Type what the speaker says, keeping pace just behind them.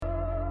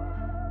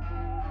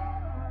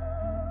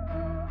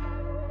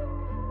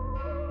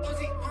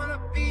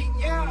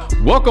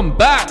Welcome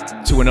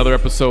back to another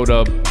episode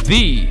of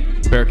the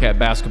Bearcat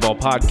Basketball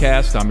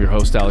Podcast. I'm your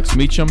host, Alex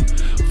Meacham,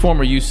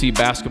 former UC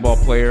basketball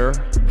player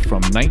from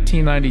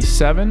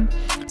 1997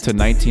 to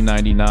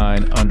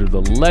 1999 under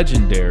the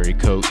legendary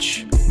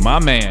coach, my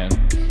man,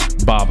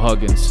 Bob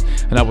Huggins.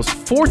 And I was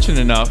fortunate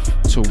enough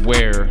to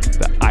wear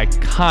the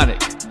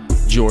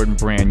iconic Jordan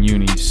brand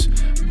unis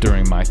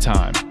during my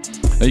time.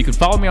 Now you can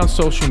follow me on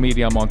social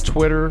media. I'm on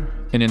Twitter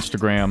and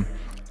Instagram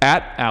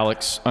at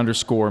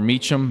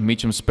Alex_Meacham.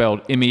 Meacham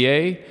spelled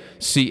M-E-A-C-H-A-M.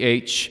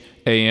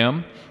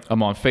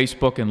 I'm on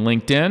Facebook and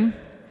LinkedIn,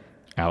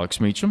 Alex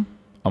Meacham.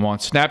 I'm on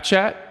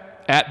Snapchat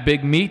at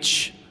Big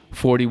Meach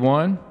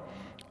 41,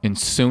 and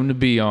soon to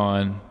be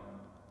on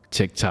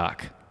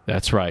TikTok.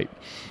 That's right.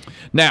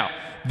 Now,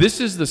 this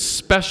is the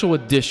special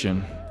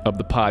edition of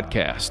the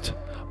podcast,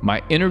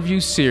 my interview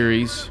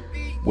series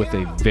with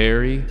a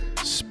very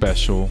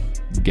special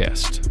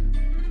guest.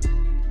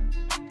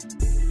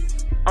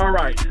 All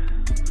right.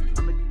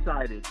 I'm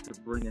excited to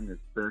bring in this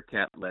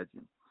Bearcat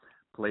legend.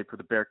 Played for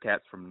the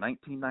Bearcats from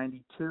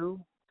 1992 to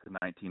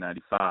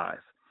 1995.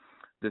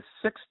 The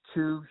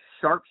 6'2"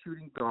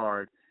 sharpshooting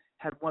guard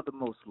had one of the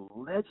most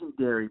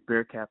legendary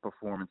Bearcat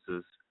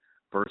performances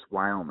versus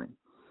Wyoming.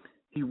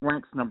 He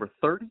ranks number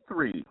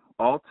 33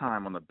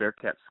 all-time on the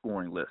Bearcat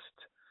scoring list.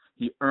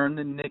 He earned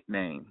the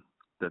nickname,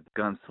 the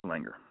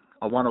Gunslinger.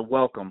 I want to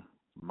welcome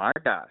my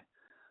guy,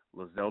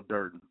 Lazelle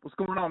Durden. What's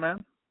going on,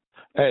 man?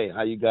 Hey,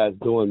 how you guys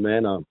doing,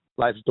 man?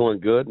 Life's doing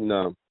good, and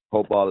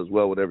hope all is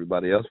well with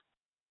everybody else.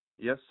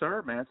 Yes,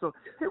 sir, man. So,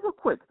 hey, real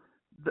quick,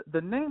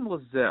 the name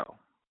Lazelle,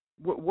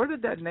 where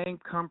did that name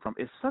come from?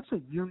 It's such a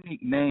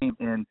unique name,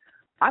 and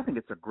I think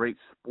it's a great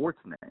sports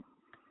name.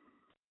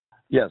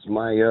 Yes,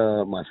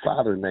 my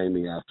father named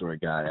me after a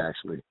guy,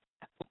 actually.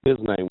 His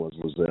name was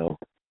Lazelle,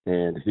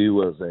 and he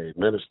was a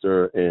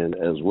minister and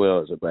as well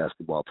as a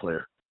basketball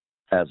player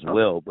as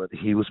well. But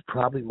he was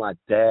probably my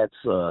dad's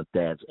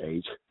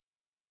age,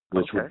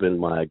 which would have been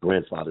my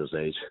grandfather's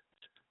age.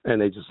 And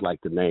they just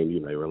liked the name. You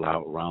know, they were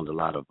around a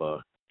lot of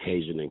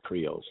Cajun and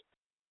Creoles.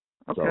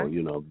 Okay. So,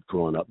 you know,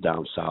 growing up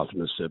down south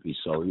Mississippi,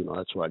 so, you know,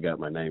 that's where I got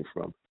my name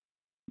from.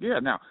 Yeah,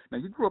 now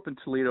you grew up in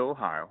Toledo,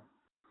 Ohio.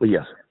 Well,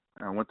 yes.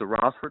 Went to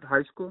Rossford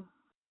High School.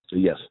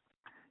 Yes.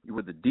 You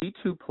were the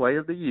D2 Player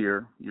of the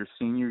Year. Your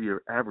senior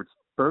year averaged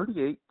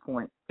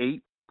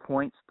 38.8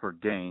 points per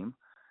game,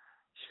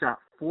 shot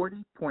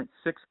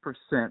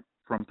 40.6%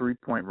 from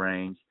three-point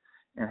range,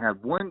 and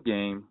had one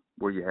game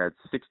where you had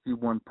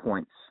 61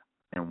 points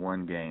in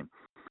one game.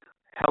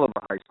 Hell of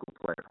a high school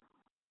player.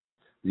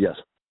 Yes.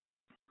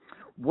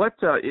 What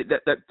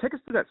take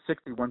us to that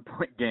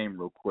 61-point game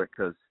real quick,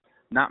 because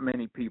not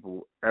many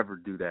people ever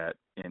do that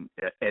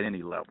at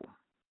any level.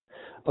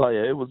 Oh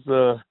yeah, it was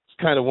it's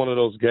kind of one of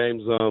those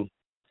games,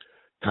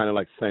 kind of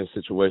like the same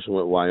situation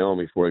with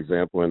Wyoming, for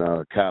example, in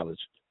college.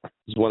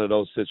 It's one of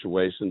those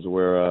situations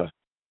where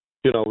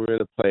you know, we were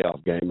in a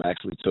playoff game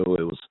actually too.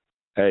 It was,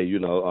 hey, you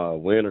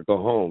know, win or go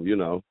home, you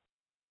know.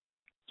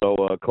 So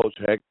Coach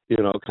Heck, you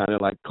know, kind of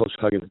like Coach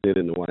Huggins did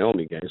in the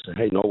Wyoming game, said,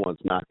 hey, no one's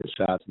knocking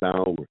shots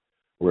down.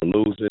 We're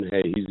losing.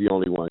 Hey, he's the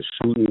only one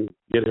shooting.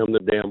 Get him the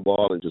damn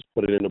ball and just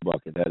put it in the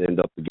bucket. That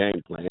ended up the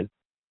game plan.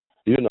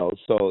 You know,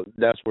 so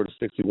that's where the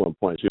 61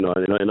 points, you know.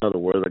 In other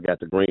words, I got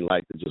the green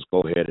light to just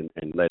go ahead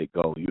and let it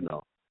go, you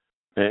know.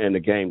 And the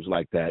games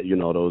like that, you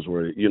know, those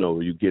were, you know,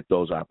 you get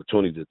those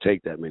opportunities to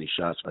take that many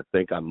shots. I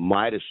think I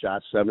might have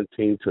shot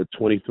 17 to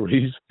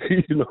 23s,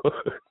 you know.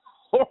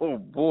 Oh,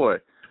 boy.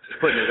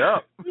 Putting it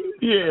up.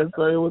 Yeah,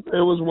 so it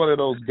was one of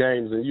those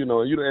games, and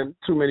and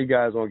too many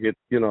guys don't get,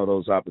 you know,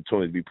 those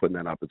opportunities to be putting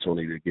that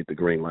opportunity to get the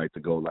green light to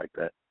go like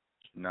that.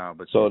 No,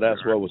 but so that's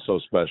what was so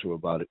special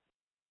about it.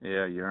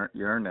 Yeah, you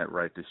earned that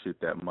right to shoot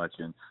that much,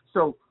 and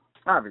so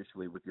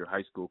obviously with your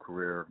high school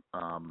career,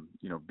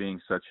 you know, being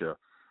such a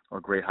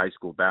great high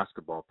school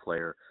basketball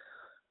player,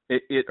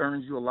 it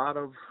earns you a lot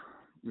of,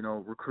 you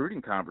know,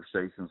 recruiting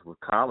conversations with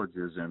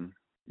colleges, and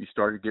you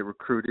started to get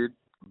recruited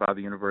by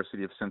the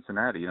University of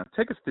Cincinnati. You know,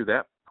 take us through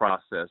that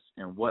process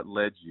and what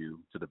led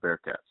you to the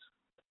Bearcats.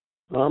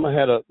 I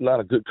had a lot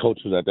of good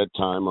coaches at that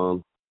time.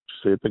 I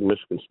think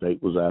Michigan State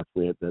was after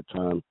me at that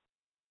time.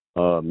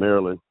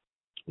 Maryland,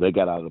 they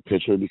got out of the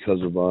picture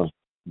because of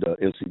the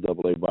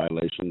NCAA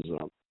violations.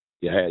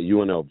 You had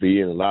UNLV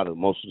and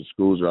most of the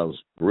schools that I was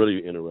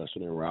really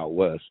interested in were out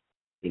west,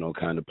 you know,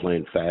 kind of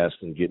playing fast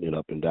and getting it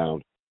up and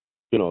down.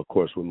 You know, of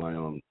course, with my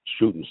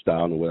shooting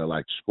style and the way I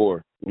like to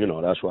score, you know,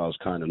 that's what I was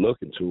kind of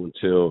looking to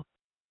until,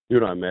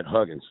 you know, I met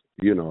Huggins.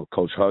 You know,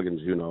 Coach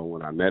Huggins, you know,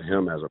 when I met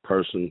him as a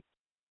person,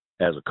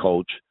 as a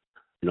coach,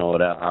 you know,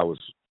 that I was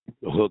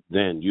hooked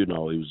then. You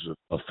know, he was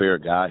a fair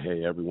guy.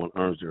 Hey, everyone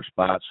earns their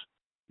spots.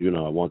 You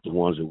know, I want the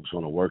ones that was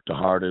going to work the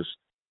hardest,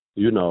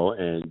 you know,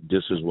 and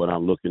this is what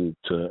I'm looking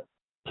to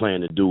plan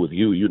to do with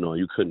you. You know,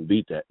 you couldn't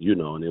beat that, you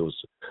know, and it was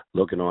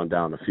looking on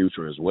down the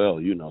future as well,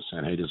 you know,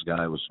 saying, hey, this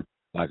guy was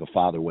like a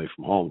father away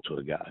from home to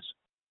the guys,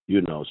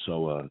 you know.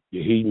 So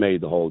he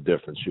made the whole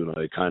difference, you know.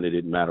 It kind of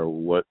didn't matter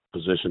what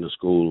position the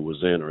school was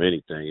in or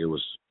anything. It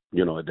was,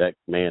 you know, that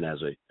man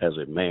as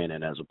a man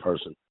and as a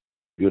person,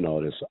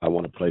 I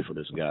want to play for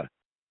this guy.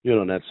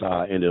 And that's how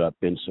I ended up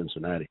in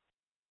Cincinnati.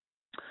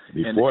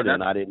 Before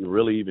then, I didn't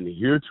really even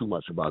hear too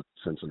much about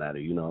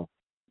Cincinnati,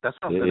 That's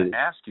what I was going to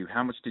ask you.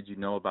 How much did you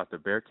know about the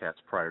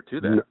Bearcats prior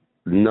to that?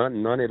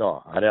 None at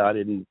all. I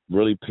didn't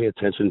really pay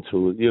attention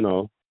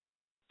to,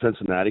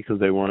 Cincinnati because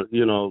they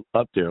weren't,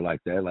 up there like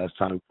that. Last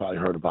time I probably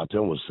heard about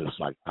them was since,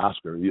 like,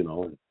 Oscar,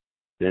 and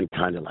then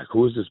kind of like,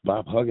 who is this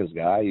Bob Huggins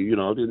guy?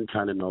 Didn't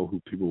kind of know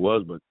who people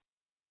was. But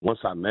once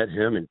I met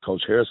him and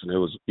Coach Harrison, it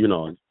was,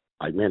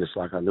 like, man, it's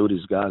like I knew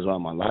these guys all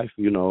my life,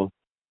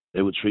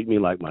 They would treat me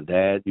like my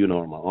dad,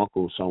 or my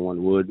uncle,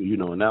 someone would,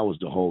 and that was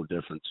the whole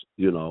difference,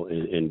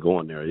 in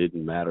going there. It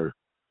didn't matter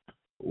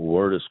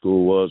where the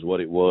school was,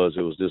 what it was.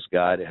 It was this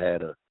guy that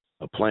had a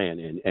plan,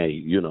 and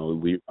hey,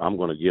 I'm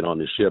going to get on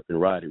this ship and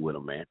ride it with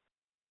him, man.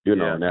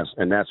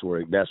 And that's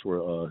where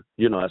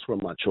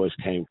my choice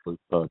came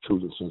for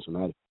choosing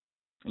Cincinnati.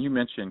 You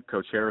mentioned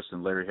Coach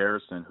Harrison, Larry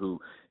Harrison, who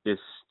is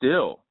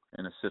still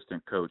an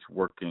assistant coach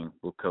working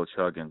with Coach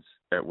Huggins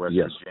at West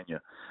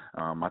Virginia.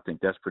 I think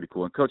that's pretty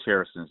cool. And Coach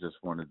Harrison is just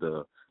one of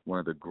the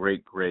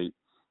great,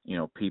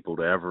 people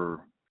to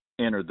ever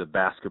enter the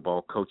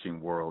basketball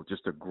coaching world.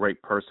 Just a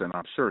great person.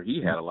 I'm sure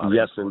he had a lot of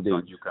influence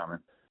on you coming.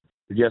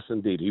 Yes,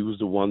 indeed. He was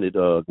the one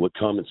that would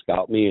come and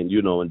scout me and,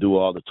 and do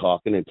all the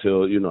talking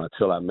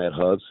until I met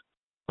Hugs.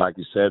 Like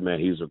you said, man,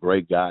 he's a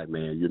great guy,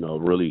 man,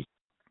 really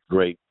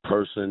great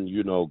person,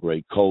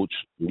 great coach,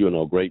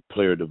 great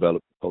player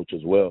development coach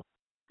as well.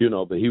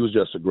 But he was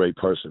just a great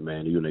person,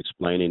 man.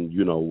 Explaining,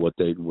 what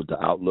the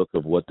outlook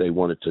of what they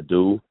wanted to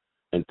do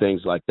and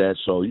things like that.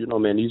 So,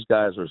 man, these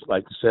guys are,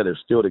 like you said, they're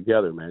still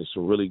together, man.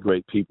 Some really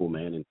great people,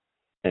 man.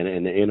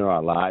 And they enter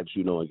our lives,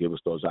 and give us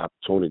those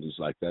opportunities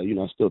like that.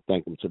 I still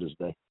thank them to this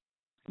day.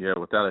 Yeah,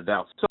 without a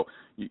doubt. So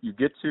you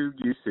get to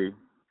UC,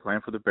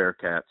 playing for the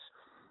Bearcats.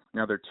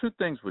 Now, there are two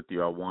things with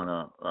you I want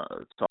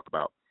to talk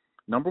about.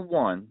 Number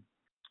one,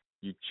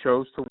 you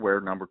chose to wear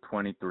number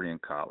 23 in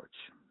college.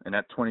 And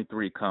that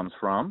 23 comes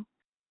from?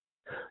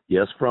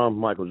 Yes, from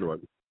Michael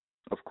Jordan.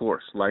 Of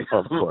course.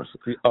 Of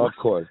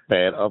course,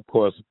 man, of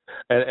course.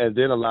 And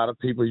then a lot of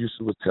people used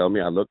to tell me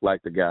I look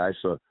like the guy,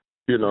 so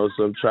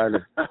so I'm trying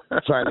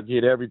to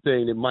get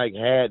everything that Mike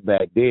had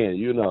back then,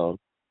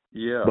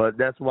 Yeah. But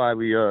that's why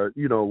we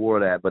wore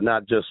that, but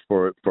not just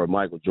for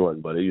Michael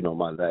Jordan, but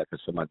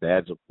my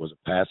dad was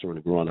a pastor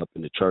and growing up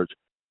in the church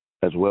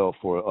as well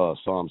for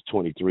Psalms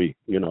 23.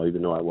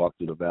 Even though I walked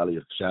through the valley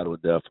of the shadow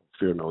of death,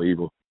 fear no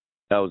evil.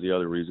 That was the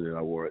other reason that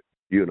I wore it,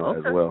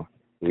 as well.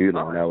 And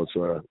that was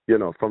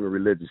from a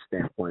religious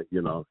standpoint,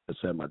 I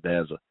said my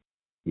dad's a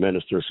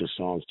minister, so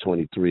Psalms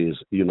 23 is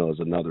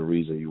another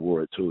reason you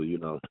wore it too,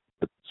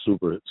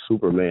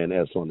 Superman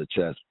S on the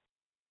chest.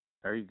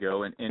 There you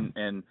go.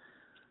 And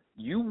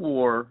you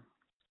wore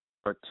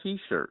a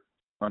T-shirt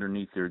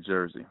underneath your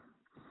jersey.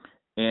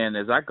 And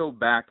as I go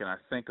back and I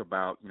think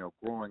about,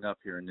 growing up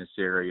here in this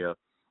area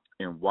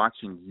and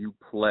watching you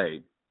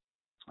play,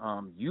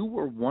 you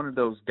were one of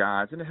those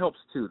guys, and it helps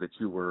too that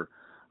you were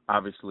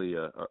obviously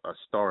a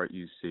star at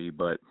UC,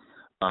 but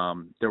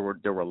there were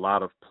a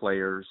lot of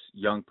players,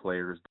 young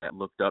players that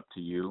looked up to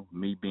you,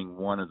 me being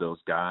one of those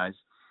guys,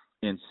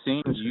 and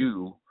seeing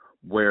you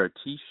wear a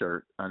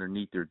T-shirt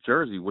underneath your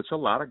jersey, which a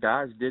lot of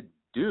guys did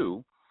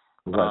do.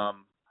 Right.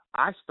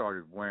 I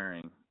started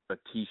wearing a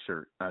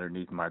T-shirt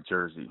underneath my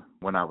jersey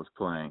when I was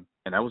playing,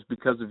 and that was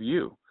because of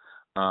you.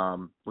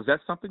 Was that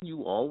something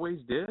you always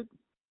did?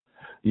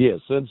 Yeah,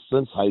 since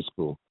high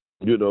school.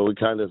 We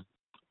kind of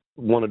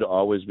wanted to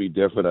always be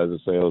different. As I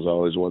say, I was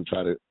always one to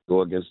try to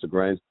go against the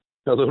grain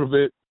a little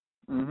bit.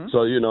 Mm-hmm.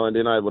 So, and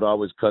then I would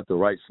always cut the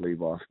right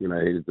sleeve off. I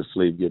hated the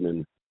sleeve getting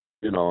in,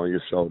 on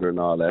your shoulder and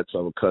all that. So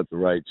I would cut the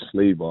right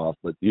sleeve off,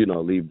 but,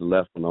 leave the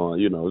left one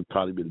on. We've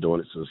probably been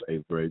doing it since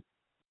 8th grade.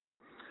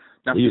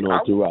 Now,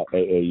 throughout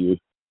AAU.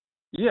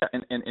 Yeah,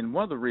 and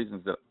one of the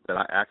reasons that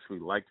I actually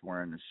liked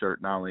wearing the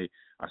shirt, not only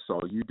I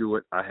saw you do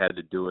it, I had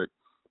to do it,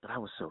 but I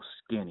was so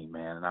skinny,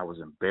 man, and I was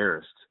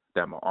embarrassed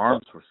that my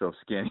arms were so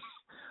skinny.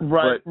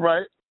 Right.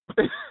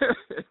 And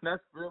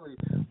that's really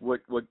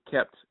what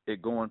kept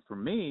it going for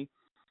me.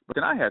 But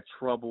then I had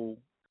trouble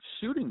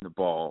shooting the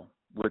ball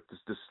with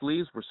the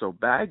sleeves were so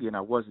baggy, and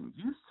I wasn't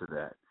used to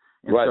that.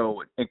 And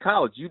so in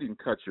college, you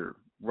didn't cut your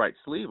right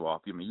sleeve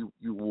off. You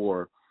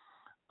wore,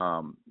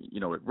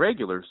 it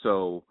regular,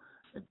 so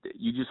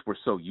you just were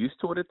so used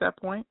to it at that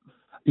point?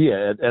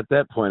 Yeah, at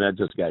that point, I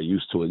just got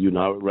used to it.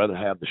 I would rather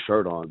have the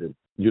shirt on than,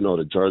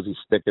 the jersey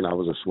sticking. I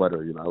was a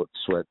sweater, I would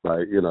sweat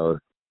like,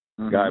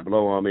 mm-hmm. guy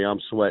blow on me, I'm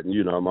sweating,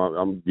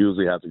 I'm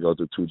usually have to go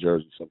through two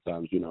jerseys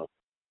sometimes,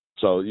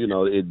 So,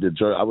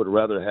 I would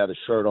rather have a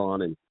shirt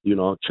on and,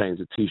 change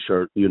the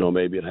T-shirt,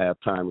 maybe at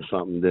halftime or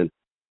something than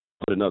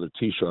put another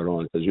T-shirt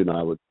on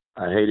because,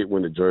 I hate it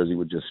when the jersey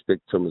would just stick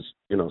to my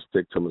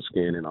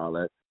skin and all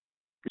that.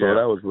 So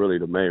that was really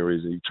the main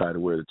reason you try to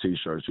wear the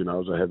T-shirts. I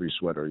was a heavy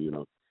sweater,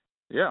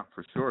 Yeah,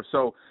 for sure.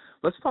 So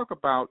let's talk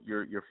about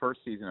your first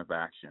season of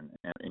action.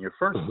 And in your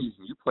first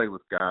season, you played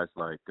with guys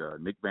like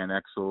Nick Van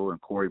Exel and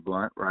Corey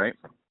Blunt, right?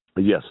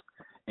 Yes.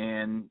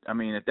 And,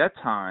 at that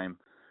time,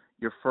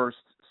 your first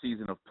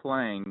season of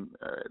playing,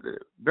 the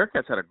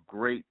Bearcats had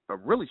a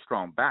really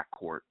strong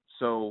backcourt.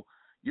 So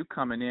you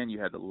coming in, you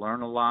had to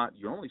learn a lot.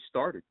 You only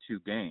started 2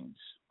 games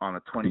on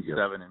a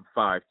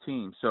 27-5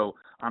 team. So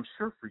I'm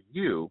sure for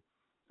you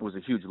it was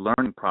a huge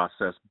learning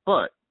process,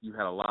 but you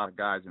had a lot of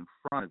guys in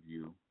front of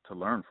you to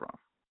learn from.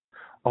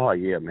 Oh,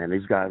 yeah, man.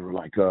 These guys were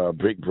like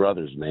big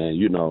brothers, man.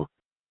 You know,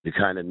 you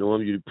kind of knew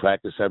them. You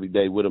practice every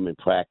day with them in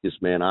practice,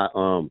 man. I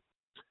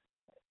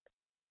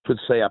could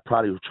say I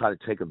probably would try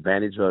to take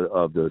advantage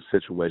of the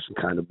situation,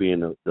 kind of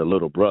being the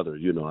little brother.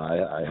 You know,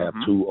 I have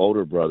 2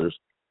 older brothers,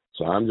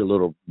 so I'm the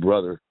little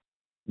brother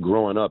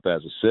growing up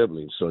as a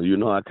sibling. So, you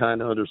know, I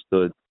kind of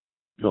understood,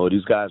 you know,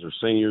 these guys are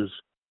seniors.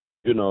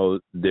 You know,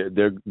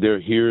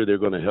 they're here. They're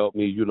going to help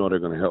me. You know, they're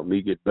going to help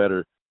me get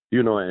better.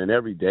 You know, and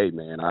every day,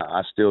 man,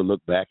 I still look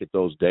back at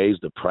those days,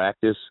 the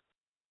practice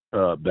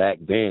back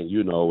then,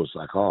 you know, it was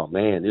like, oh,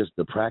 man,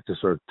 the practice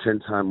are 10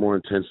 times more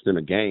intense than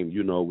a game,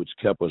 you know, which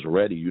kept us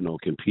ready, you know,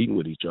 competing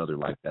with each other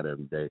like that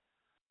every day.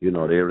 You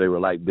know, they were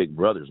like big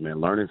brothers,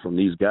 man, learning from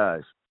these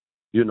guys.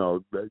 You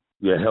know,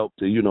 you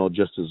helped, you know,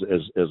 just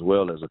as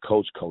well as a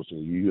coach coaching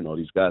you. You know,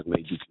 these guys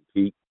made you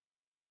compete,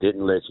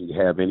 didn't let you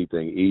have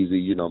anything easy,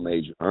 you know,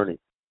 made you earn it.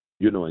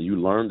 You know, and you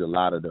learned a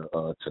lot of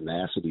the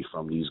tenacity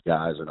from these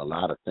guys and a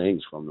lot of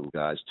things from them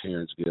guys.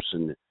 Terrence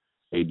Gibson,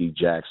 A.D.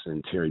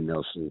 Jackson, Terry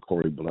Nelson,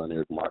 Corey Blunt,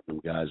 Eric Martin,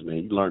 them guys,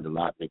 man. You learned a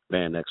lot. Nick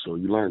Van Exel.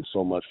 You learned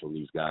so much from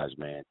these guys,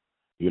 man.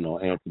 You know,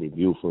 Anthony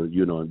Buford,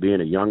 you know, and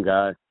being a young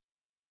guy,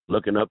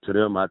 looking up to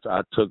them, I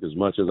took as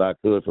much as I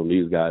could from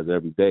these guys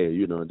every day,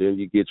 you know, and then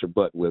you get your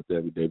butt whipped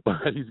every day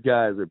by these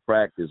guys in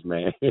practice,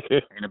 man.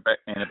 Ain't a bad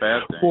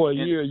thing. For a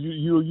year,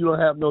 you don't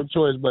have no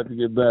choice but to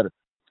get better.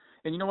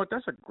 And you know what?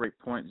 That's a great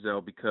point,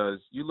 Zell, because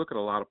you look at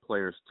a lot of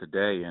players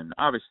today, and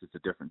obviously it's a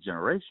different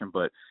generation,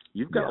 but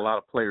you've got a lot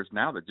of players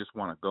now that just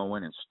want to go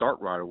in and start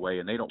right away,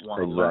 and they don't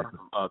want to learn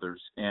from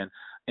others. And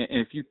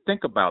if you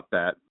think about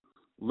that,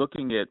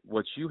 looking at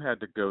what you had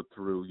to go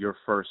through your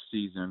first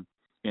season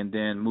and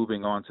then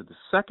moving on to the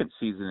second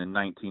season in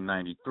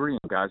 1993,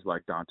 and guys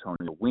like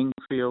D'Antonio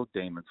Wingfield,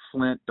 Damon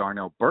Flint,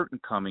 Darnell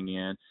Burton coming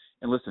in.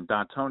 And listen,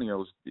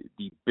 D'Antonio's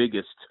the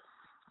biggest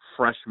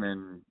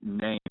freshman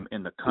name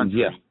in the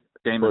country. Yeah.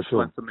 Damon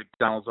Flint, the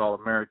McDonald's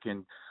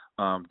All-American.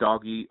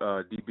 Doggy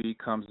DB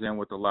comes in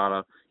with a lot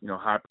of, you know,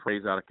 high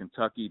praise out of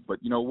Kentucky. But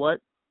you know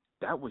what?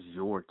 That was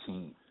your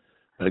team.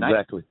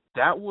 Exactly.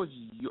 That was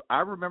you.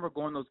 I remember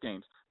going to those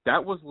games.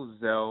 That was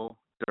Lazelle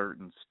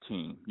Durden's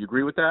team. You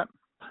agree with that?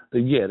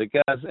 Yeah, the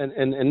guys,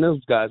 and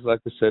those guys, like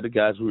I said, the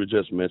guys we were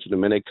just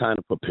mentioning, and they kind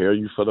of prepare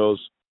you for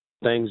those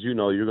things. You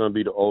know, you're going to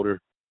be the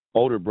older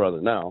brother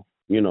now,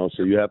 you know,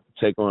 so you have to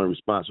take on a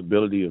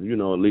responsibility of, you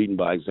know, leading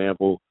by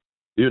example,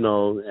 you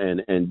know,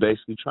 and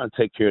basically trying to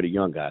take care of the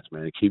young guys,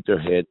 man, and keep their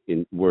head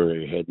in where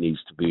their head needs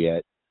to be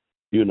at,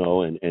 you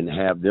know, and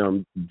have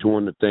them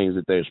doing the things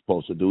that they're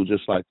supposed to do,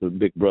 just like the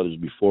big brothers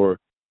before,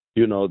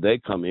 you know, they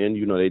come in,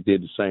 you know, they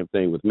did the same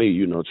thing with me,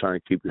 you know, trying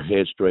to keep your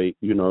head straight.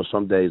 You know,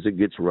 some days it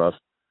gets rough,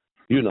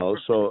 you know,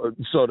 so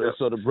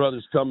the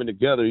brothers coming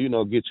together, you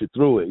know, get you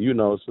through it, you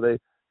know, so they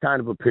kind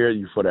of prepare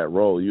you for that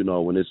role, you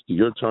know, when it's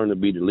your turn to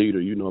be the leader,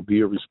 you know,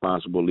 be a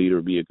responsible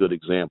leader, be a good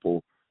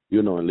example,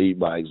 you know, and lead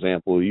by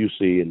example, you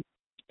see,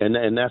 and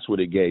that's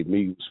what it gave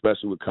me,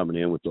 especially with coming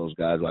in with those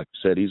guys. Like I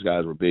said, these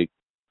guys were big,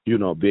 you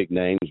know, big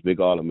names, big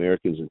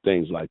All-Americans and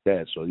things like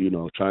that. So, you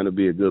know, trying to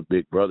be a good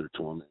big brother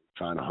to them,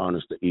 trying to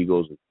harness the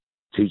egos and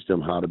teach them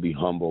how to be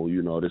humble.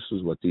 You know, this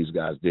is what these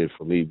guys did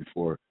for me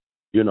before,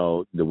 you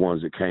know, the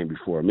ones that came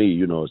before me,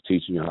 you know, is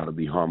teaching you how to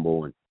be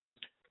humble and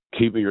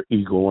keeping your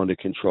ego under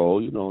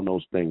control, you know, and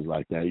those things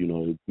like that, you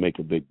know, make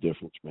a big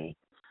difference, man.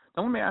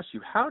 Now, let me ask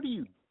you, how do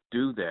you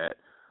do that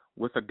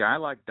with a guy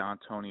like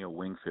D'Antonio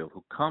Wingfield,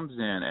 who comes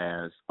in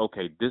as,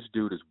 okay, this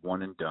dude is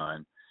one and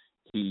done.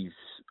 He's,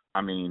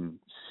 6'9".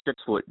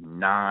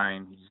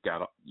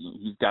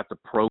 He's got the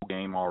pro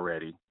game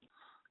already,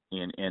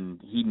 and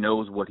he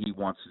knows what he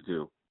wants to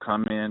do.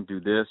 Come in, do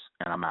this,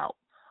 and I'm out.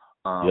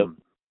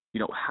 You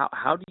know,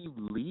 how do you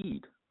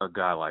lead a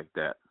guy like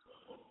that?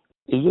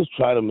 You just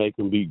try to make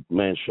him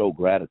show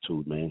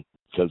gratitude, man,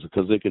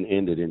 because it can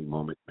end at any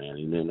moment, man.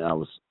 And then I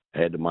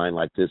had the mind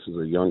like this as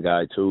a young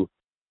guy too.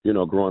 You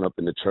know, growing up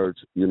in the church,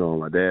 you know,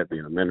 my dad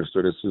being a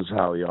minister, this is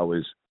how he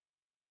always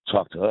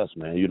talked to us,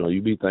 man. You know,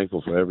 you be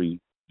thankful for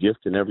every gift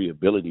and every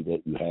ability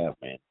that you have,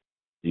 man.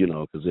 You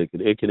know, because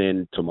it can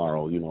end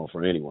tomorrow, you know,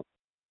 for anyone.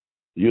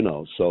 You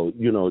know, so,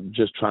 you know,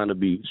 just trying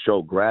to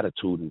show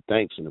gratitude and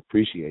thanks and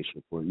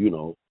appreciation for, you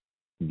know,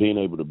 being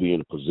able to be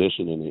in a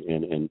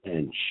position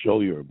and show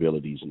your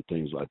abilities and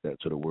things like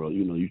that to the world.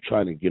 You know, you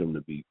try to get them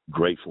to be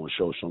grateful and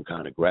show some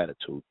kind of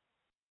gratitude.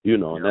 You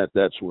know, and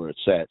that's where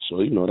it's at. So,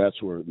 you know,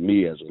 that's where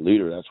me as a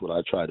leader, that's what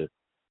I try to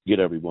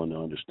get everyone to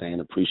understand,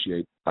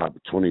 appreciate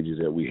opportunities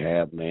that we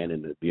have, man,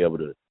 and to be able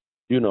to,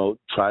 you know,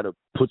 try to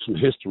put some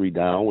history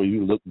down where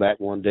you look back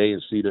one day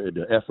and see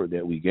the effort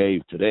that we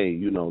gave today,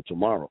 you know,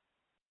 tomorrow.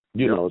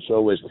 You know, so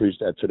always preach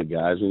that to the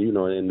guys. And, you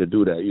know, and to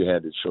do that, you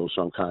had to show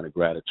some kind of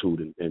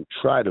gratitude and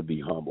try to be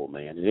humble,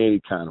 man, in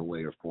any kind of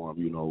way or form,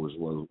 you know,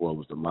 what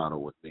was the motto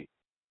with me.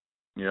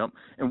 Yep.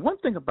 And one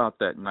thing about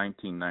that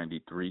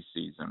 1993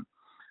 season,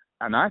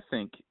 and I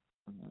think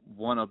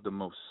one of the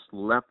most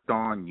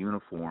slept-on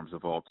uniforms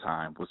of all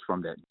time was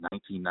from that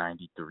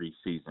 1993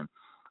 season.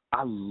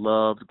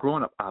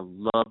 Growing up, I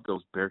loved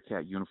those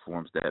Bearcat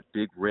uniforms, that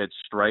big red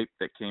stripe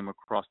that came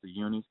across the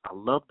unis. I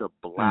loved the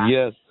black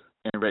Yes.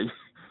 and red.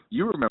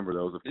 You remember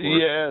those, of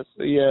course.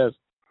 Yes.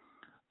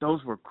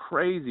 Those were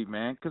crazy,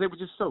 man, because they were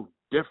just so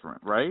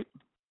different, right?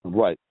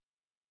 Right.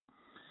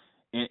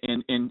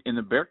 And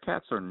the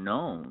Bearcats are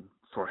known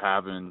for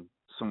having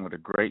some of the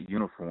great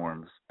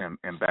uniforms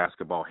in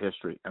basketball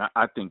history. And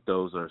I think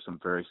those are some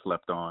very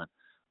slept-on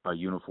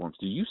uniforms.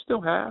 Do you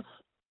still have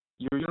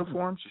your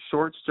uniforms, your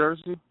shorts,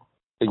 jersey?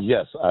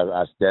 Yes,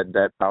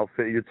 that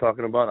outfit you're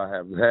talking about, I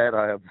have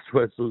the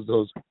sweatsuits,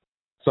 those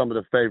some of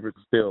the favorites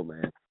still,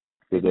 man.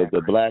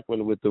 The black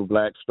one with the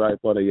black stripe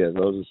on it, yes,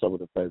 those are some of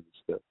the favorites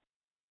still.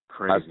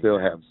 Crazy. I still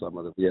have some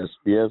of them.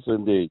 Yes,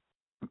 indeed.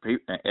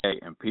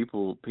 And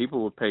people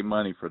would pay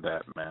money for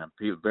that, man.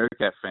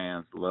 Bearcat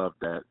fans love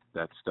that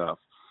stuff.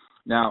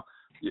 Now,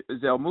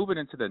 Zell, moving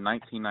into the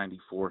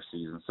 1994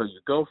 season, so you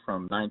go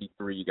from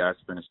 93, you guys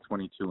finished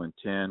 22-10,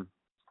 and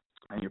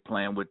you're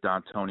playing with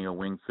Dontonio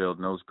Wingfield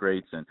and those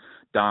greats, and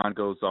Don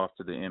goes off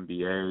to the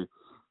NBA.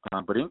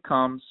 But in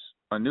comes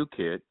a new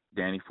kid,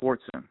 Danny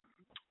Fortson.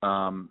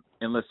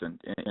 And listen,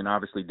 and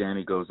obviously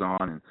Danny goes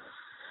on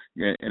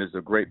and is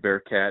a great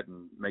Bearcat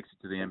and makes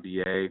it to the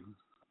NBA.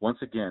 Once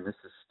again, this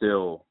is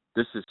still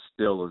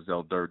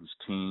Lazelle Durden's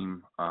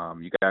team.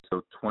 You guys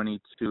go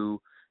 22-12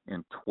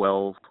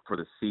 for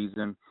the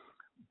season,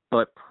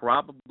 but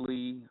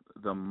probably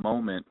the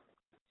moment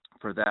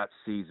for that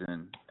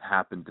season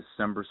happened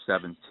December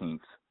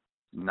 17th,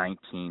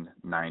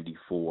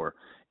 1994.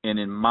 And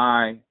in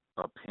my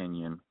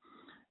opinion,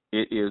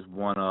 it is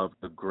one of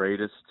the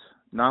greatest,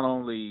 not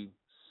only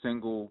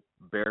single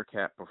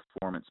Bearcat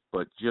performance,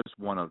 but just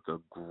one of the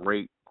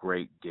great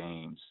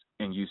games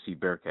in UC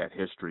Bearcat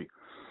history.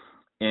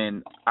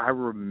 And I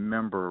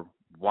remember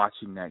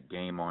watching that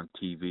game on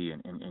TV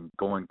and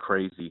going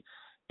crazy.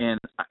 And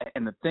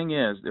the thing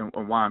is,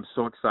 and why I'm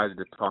so excited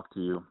to talk to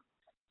you,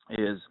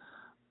 is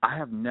I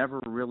have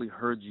never really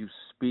heard you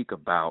speak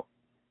about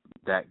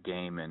that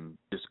game and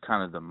just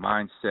kind of the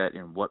mindset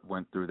and what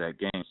went through that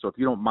game. So if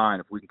you don't mind,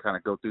 if we can kind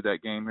of go through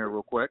that game here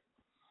real quick.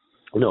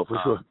 No, for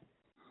sure.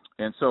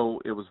 And so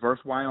it was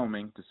versus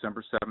Wyoming,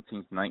 December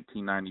 17th,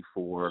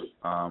 1994.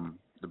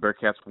 The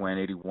Bearcats win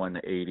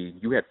 81-80.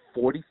 You had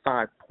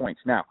 45 points.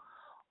 Now,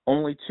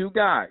 only two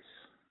guys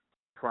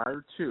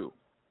prior to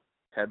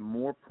had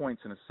more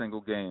points in a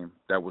single game.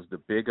 That was the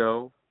Big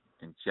O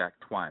and Jack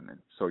Twyman.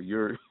 So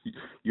you're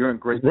in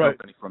great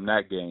company from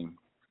that game.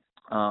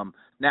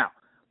 Now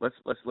let's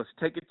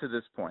take it to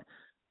this point.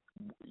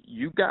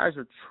 You guys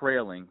are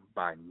trailing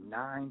by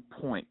 9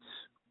 points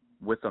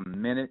with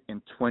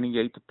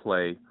 1:28 to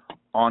play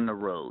on the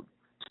road.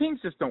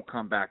 Teams just don't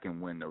come back and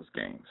win those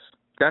games.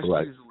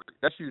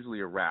 That's usually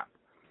a wrap.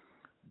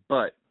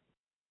 But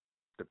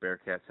the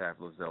Bearcats have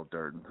Lazelle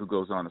Durden, who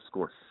goes on to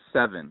score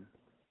 7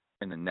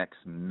 in the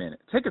next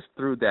minute. Take us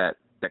through that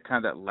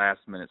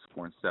last minute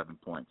scoring 7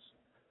 points.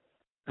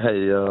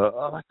 Hey,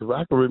 I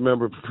can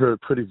remember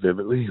pretty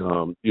vividly.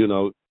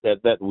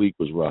 That week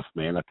was rough,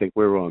 man. I think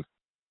we were on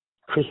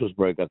Christmas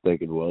break, I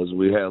think it was.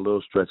 We had a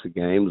little stretch of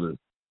games, and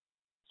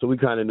so we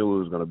kind of knew it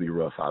was going to be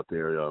rough out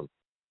there,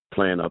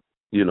 playing up,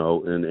 in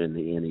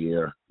the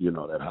air,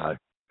 that high.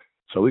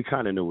 So we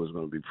kind of knew it was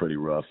going to be pretty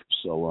rough.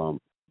 So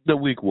the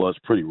week was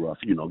pretty rough,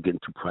 getting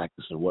to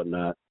practice and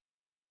whatnot.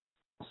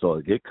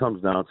 So it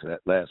comes down to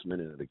that last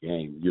minute of the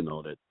game,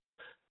 that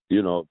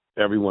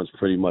everyone's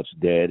pretty much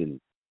dead. And,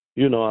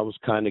 I was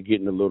kind of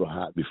getting a little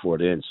hot before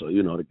then. So,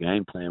 the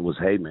game plan was,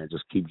 hey, man,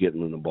 just keep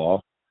getting on the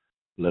ball.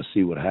 Let's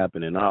see what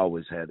happened. And I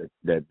always had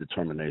that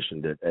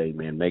determination that, hey,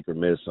 man, make or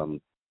miss, I'm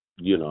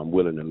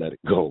willing to let it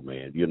go,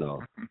 man,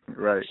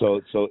 Right.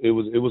 So it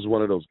was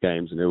one of those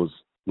games, and it was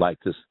like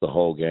this the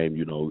whole game,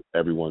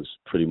 everyone's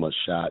pretty much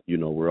shot,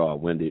 we're all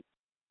winded,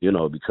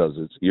 because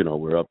it's,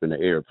 we're up in the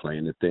air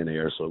playing the thin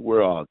air, so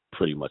we're all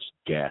pretty much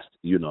gassed,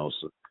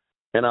 so,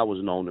 and I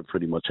was known to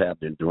pretty much have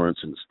the endurance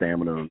and the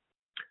stamina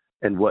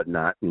and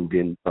whatnot. And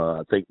then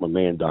I think my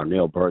man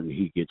Darnell Burton,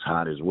 he gets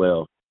hot as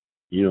well,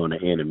 in the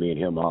end, and me and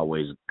him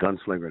always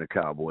gunslinger and a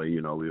cowboy,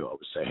 we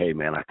always say, hey,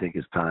 man, I think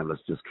it's time,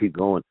 let's just keep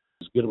going.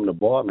 Just get him the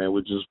ball, man.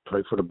 We just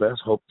pray for the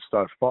best, hope it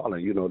starts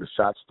falling. The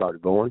shots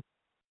start falling,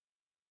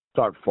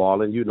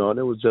 and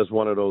it was just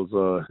one of those,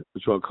 what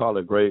you want to call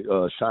it, great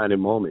shining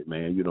moment,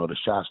 man. The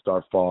shots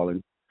start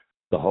falling.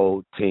 The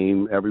whole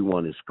team,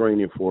 everyone is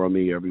screening for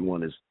me.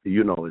 Everyone is,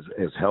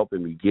 is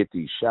helping me get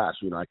these shots.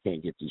 I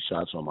can't get these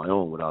shots on my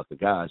own without the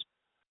guys,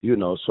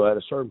 So at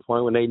a certain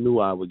point when they knew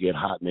I would get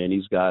hot, man,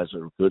 these guys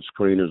are good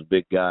screeners,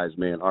 big guys,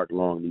 man, Art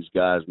Long, these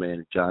guys,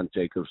 man, John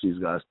Jacobs, these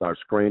guys start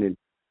screening.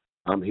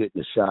 I'm hitting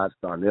the shots.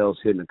 Darnell's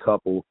hitting a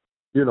couple,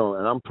 and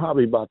I'm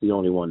probably about the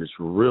only one that's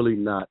really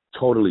not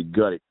totally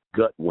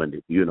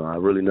gut-winded. I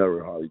really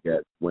never hardly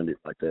got winded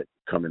like that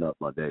coming up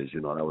my days.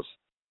 That was,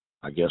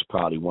 I guess,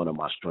 probably one of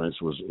my strengths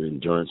was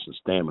endurance and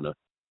stamina.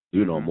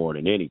 more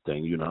than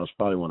anything. I was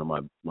probably one of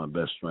my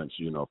best strengths,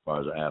 as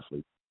far as an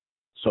athlete.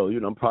 So,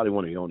 I'm probably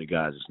one of the only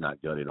guys that's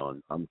not gutted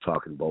on. I'm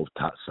talking both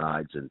top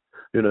sides. And,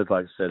 it's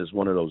like I said, it's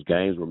one of those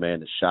games where,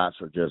 man, the shots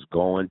are just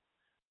going,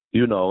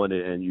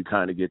 and you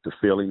kind of get the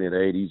feeling that,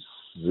 hey,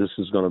 this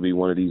is going to be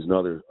one of these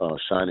another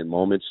shining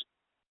moments.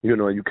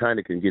 And you kind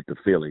of can get the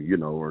feeling,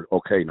 or,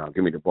 okay, now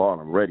give me the ball.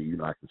 I'm ready.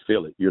 I can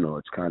feel it.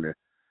 It's kind of,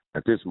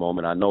 at this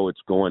moment, I know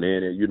it's going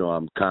in, and,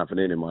 I'm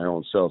confident in my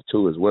own self,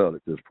 too, as well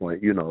at this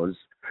point. You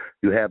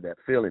have that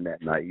feeling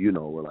that night,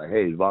 we're like,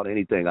 hey, about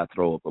anything I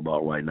throw up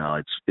about right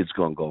now, it's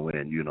going to go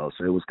in,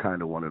 So it was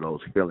kind of one of those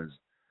feelings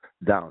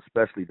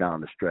especially down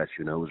the stretch,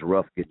 It was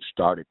rough getting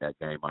started that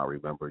game, I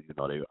remember.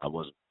 I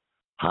wasn't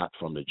hot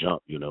from the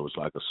jump, It was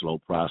like a slow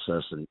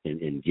process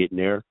in getting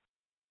there.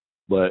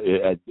 But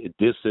at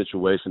this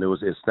situation,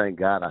 it's thank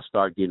God I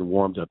started getting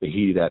warmed up and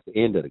heated at the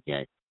end of the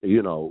game,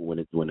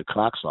 when the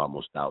clock's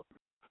almost out.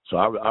 So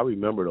I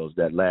remember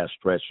that last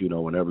stretch,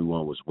 when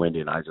everyone was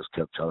winded. I just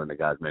kept telling the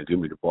guys, man, give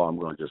me the ball. I'm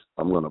going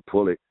to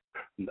pull it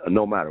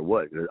no matter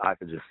what. I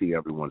can just see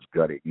everyone's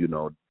gutted.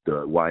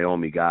 The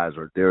Wyoming guys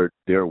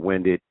they're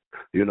winded.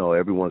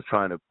 Everyone's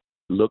trying to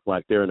look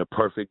like they're in a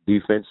perfect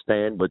defense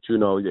stand, but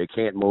they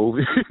can't move.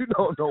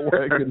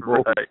 Nowhere can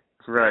move.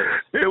 Right.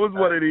 It was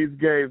one of these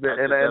games,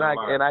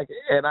 and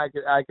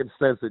I can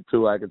sense it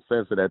too. I can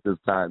sense it at this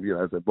time.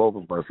 I said both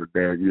of us are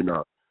there.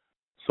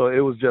 So it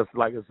was just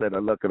like I said,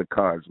 a luck of the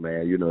cards,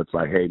 man. It's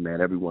like, hey,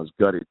 man, everyone's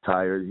gutted,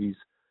 tired.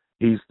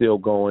 He's still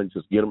going.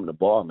 Just get him the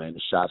ball, man.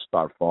 The shots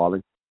start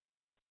falling.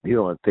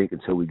 And think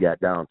until we got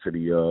down to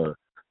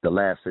the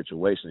last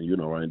situation. I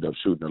ended up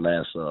shooting the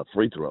last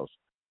free throws.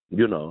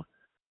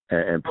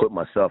 And put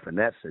myself in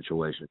that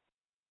situation.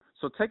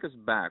 So take us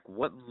back.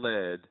 What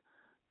led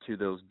to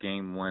those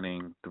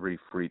game-winning 3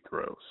 free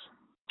throws?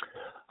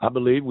 I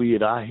believe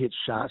I hit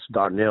shots.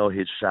 Darnell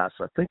hit shots.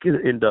 I think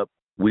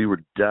we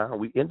were down.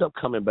 We ended up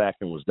coming back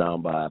and was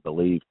down by, I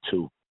believe,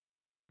 2.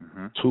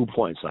 2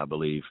 points, I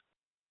believe.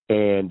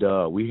 And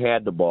we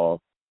had the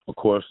ball. Of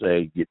course,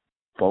 they get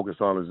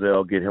focused on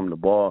Lazelle, get him the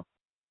ball.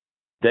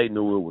 They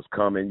knew it was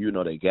coming.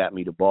 They got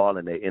me the ball,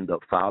 and they ended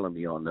up fouling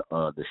me on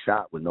the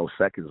shot with no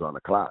seconds on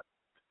the clock.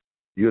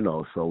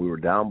 So we were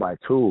down by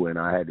 2, and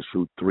I had to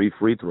shoot 3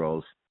 free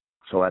throws.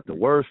 So at the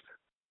worst,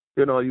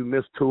 you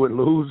miss 2 and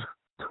lose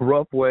the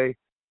rough way,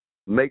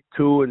 make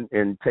 2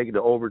 and take it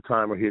to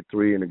overtime or hit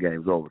 3 and the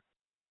game's over.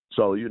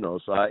 So,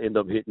 so I end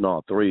up hitting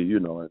all 3,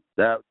 and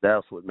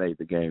that's what made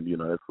the game,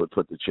 that's what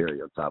put the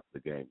cherry on top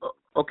of the game.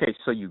 Okay,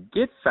 so you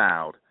get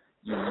fouled.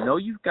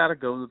 You've got to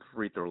go to the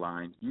free throw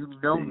line.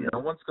 No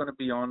one's going to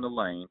be on the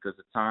lane because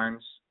the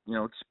time's,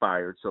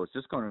 expired. So it's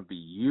just going to be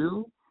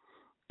you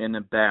in the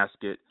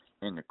basket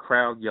and the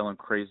crowd yelling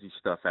crazy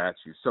stuff at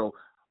you. So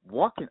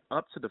walking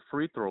up to the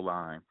free throw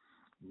line,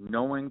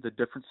 knowing the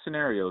different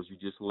scenarios you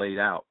just laid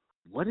out,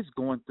 what is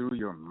going through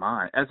your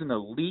mind? As an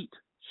elite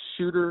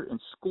shooter and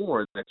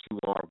scorer that you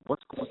are,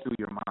 what's going through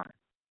your mind?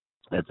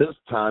 At this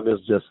time,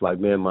 it's just like,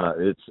 man,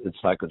 it's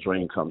like a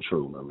dream come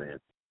true, my man.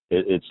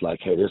 It's like,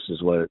 hey, this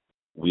is what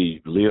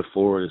we live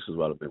for. This is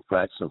what I've been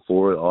practicing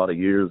for all the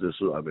years. This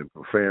is what I've been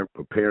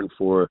preparing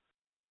for.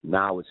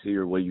 Now it's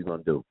here. What are you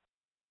going to do?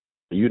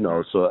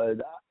 So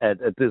at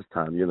this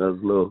time, it's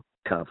a little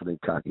confident,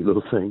 cocky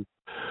little thing.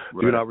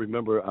 Right. I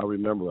remember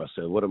I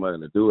said, what am I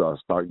going to do? I'll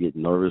start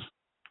getting nervous.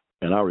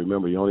 And I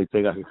remember the only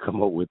thing I could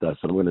come up with, I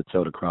said, I'm going to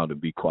tell the crowd to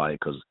be quiet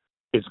because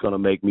it's going to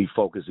make me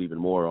focus even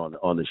more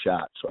on the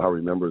shot. So I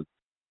remember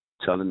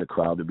telling the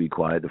crowd to be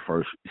quiet the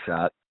first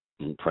shot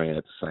and praying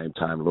at the same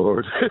time,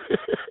 Lord.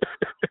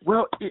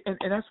 Well, and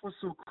that's what's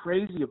so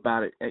crazy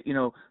about it.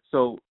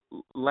 So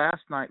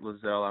last night,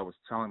 Lazelle, I was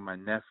telling my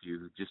nephew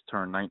who just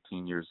turned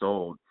 19 years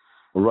old,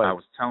 right. I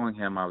was telling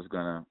him I was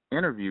going to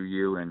interview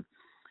you, and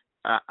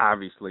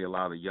obviously a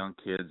lot of the young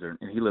kids, and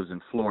he lives in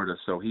Florida,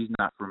 so he's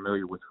not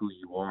familiar with who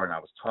you are, and I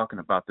was talking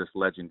about this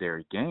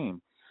legendary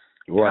game.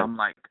 Right. And I'm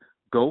like,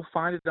 go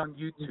find it on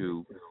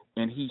YouTube,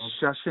 and he's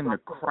shushing the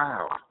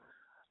crowd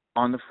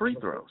on the free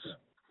throws.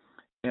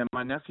 And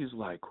my nephew's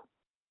like,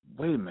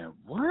 wait a minute,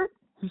 what?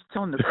 He's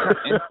telling the crowd,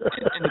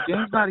 and the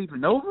game's not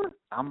even over?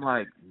 I'm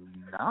like,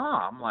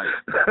 nah. I'm like,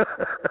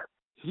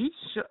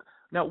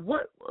 now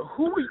what?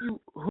 Who were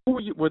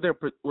you? Were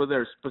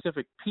there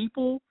specific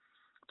people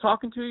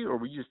talking to you, or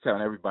were you just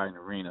telling everybody in the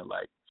arena,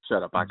 like,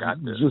 shut up, I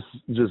got this?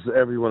 Just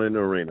everyone in the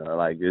arena,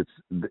 like,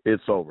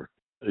 it's over.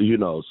 So you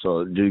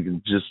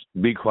can just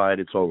be quiet,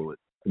 it's over with.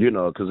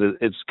 Because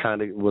it's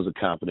kind of was a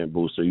confident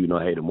booster.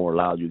 Hey, the more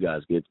loud you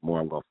guys get, the more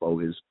I'm gonna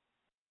focus.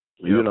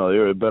 Yep.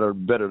 They're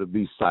better to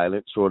be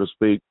silent, so to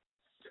speak.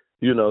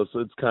 So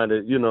it's kind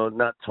of,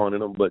 not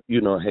taunting them, but,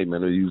 hey,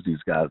 man, I use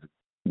these guys to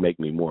make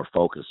me more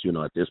focused.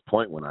 At this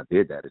point when I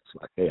did that, it's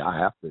like, hey, I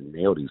have to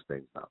nail these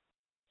things now.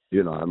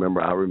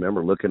 I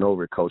remember looking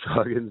over at Coach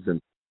Huggins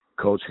and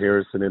Coach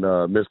Harrison and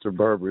Mr.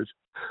 Burbridge.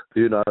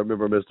 I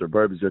remember Mr.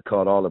 Burbridge just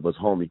called all of us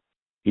homie.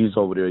 he's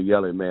over there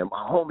yelling, man,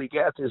 my homie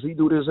got this. He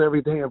do this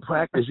every day in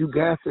practice. You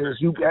got this.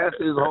 You got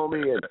this,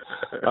 homie. And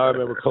I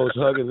remember Coach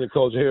Huggins and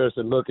Coach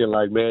Harrison looking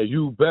like, man,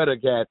 you better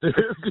got this.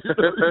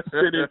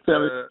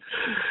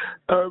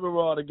 I remember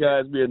all the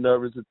guys being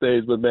nervous and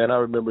things, but, man, I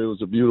remember it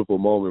was a beautiful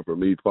moment for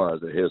me as far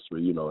as the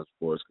history, as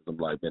sports, because I'm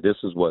like, man, this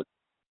is what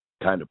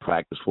kind of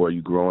practice for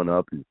you growing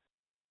up and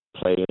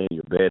playing in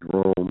your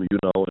bedroom,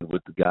 and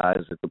with the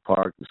guys at the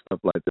park and stuff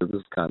like this. This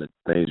is kind of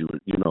things you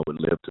would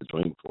live to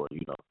dream for,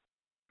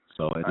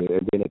 So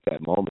and then at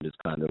that moment, it's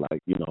kind of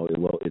like,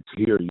 well, it's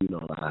here,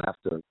 I have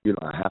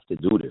to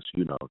do this,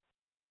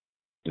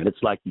 and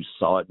it's like you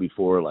saw it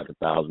before like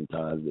 1,000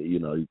 times. That,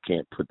 you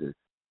can't put the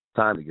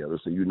time together,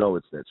 so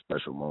it's that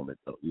special moment,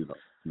 though.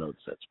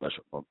 It's that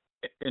special moment.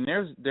 And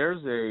there's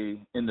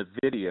in the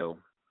video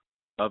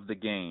of the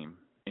game,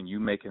 and you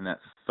making that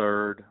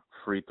third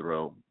free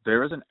throw,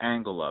 there is an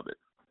angle of it,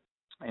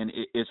 and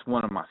it's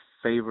one of my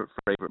favorite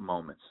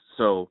moments.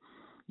 So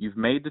you've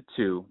made the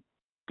two,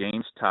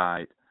 game's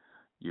tied.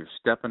 You're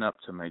stepping up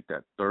to make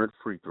that third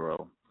free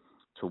throw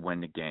to win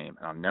the game.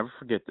 And I'll never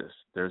forget this.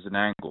 There's an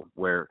angle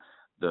where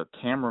the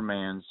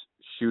cameraman's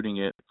shooting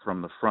it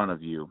from the front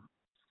of you,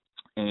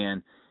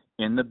 and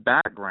in the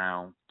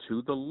background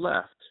to the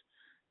left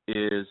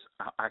is,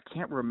 I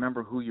can't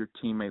remember who your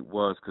teammate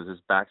was because his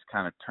back's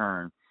kind of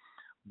turned,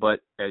 but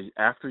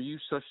after you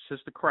shush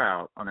the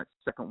crowd on that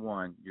second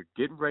one, you're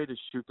getting ready to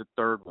shoot the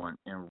third one,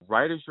 and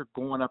right as you're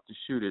going up to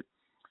shoot it,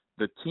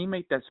 the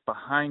teammate that's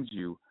behind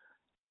you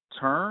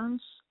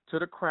turns to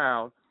the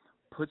crowd,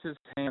 puts his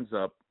hands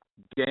up,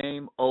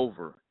 game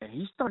over. And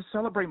he starts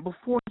celebrating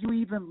before you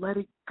even let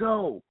it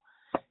go.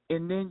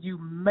 And then you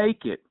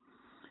make it.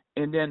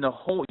 And then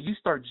you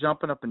start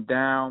jumping up and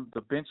down.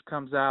 The bench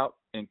comes out,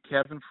 and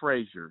Kevin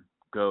Frazier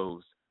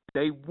goes.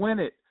 They win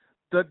it.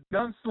 The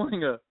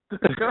gunslinger.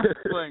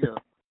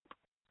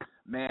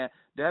 Man,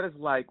 that is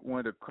like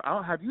one of the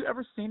 – have you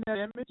ever seen that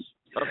image?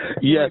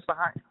 Yes.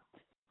 Behind?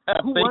 I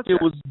think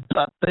it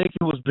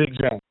was Big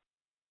John.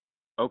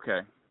 Okay.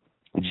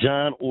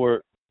 John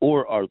or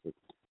Arthur.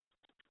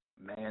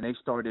 Man,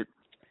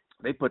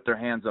 they put their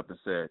hands up and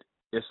said,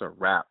 it's a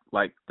wrap.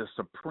 Like, the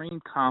supreme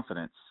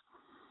confidence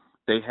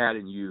they had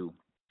in you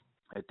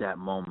at that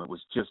moment was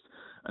just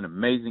an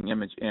amazing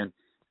image. And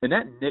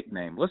that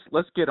nickname,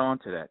 let's get on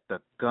to that, the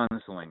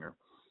Gunslinger.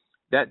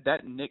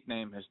 That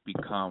nickname has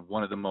become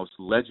one of the most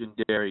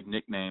legendary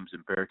nicknames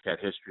in Bearcat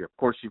history. Of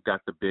course, you've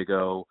got the Big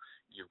O.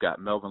 You've got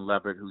Melvin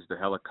Leverett, who's the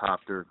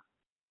helicopter.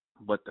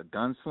 But the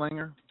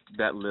Gunslinger,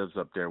 that lives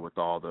up there with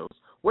all those.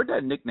 Where'd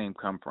that nickname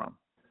come from?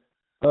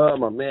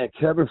 My man,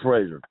 Kevin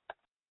Frazier.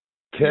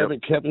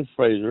 Kevin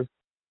Frazier.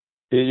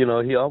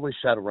 He always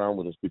shot around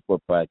with us before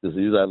practice.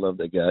 I love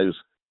that guy.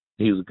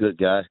 He was a good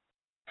guy.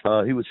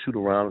 He would shoot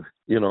around,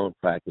 in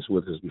practice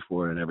with us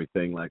before and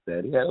everything like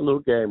that. He had a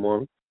little game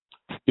on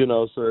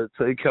him, so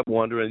he kept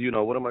wondering,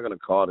 what am I going to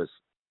call this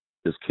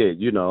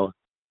kid,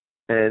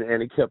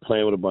 and he kept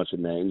playing with a bunch of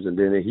names, and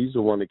then he's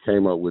the one that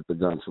came up with the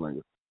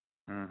Gunslinger.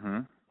 Mm-hmm.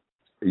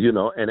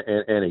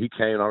 And he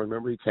came, I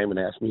remember he came and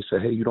asked me, he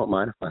said, hey, you don't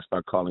mind if I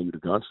start calling you the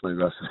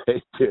Gunslinger? I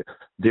said, hey,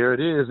 there it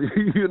is,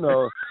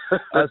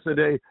 I said,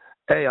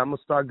 hey, I'm going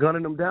to start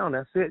gunning them down.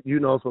 That's it.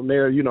 From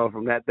there,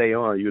 from that day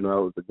on, it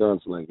was the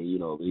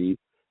Gunslinger.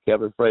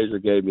 Kevin Frazier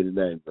gave me the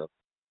name, though.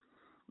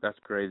 That's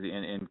crazy.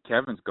 And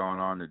Kevin's gone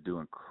on to do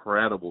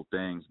incredible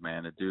things,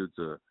 man. The dude's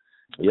a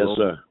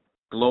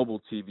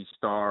global TV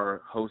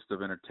star, host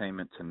of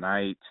Entertainment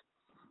Tonight.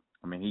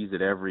 I mean, he's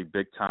at every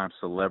big-time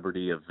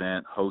celebrity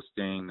event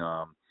hosting.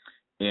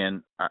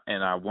 And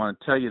I want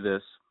to tell you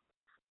this.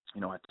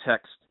 I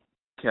text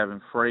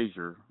Kevin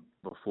Frazier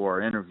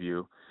before our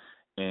interview,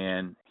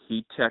 and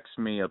he texts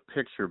me a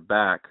picture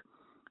back.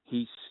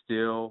 He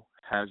still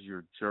has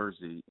your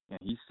jersey, and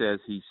he says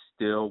he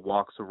still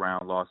walks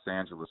around Los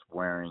Angeles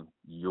wearing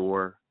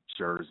your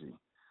jersey.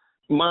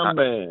 My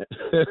man.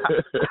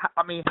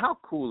 I mean, how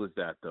cool is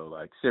that, though?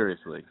 Like,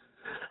 seriously.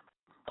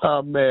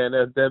 Oh, man,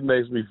 that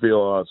makes me feel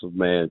awesome,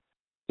 man.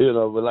 But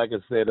like I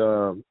said,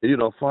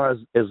 as far as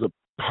a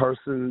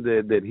person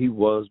that he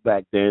was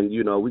back then,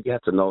 we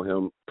got to know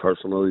him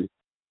personally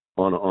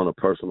on a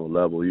personal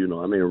level,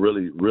 I mean, a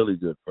really, really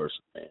good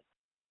person, man.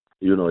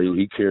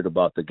 He cared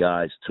about the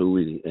guys too,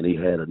 and he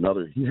had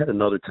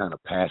another kind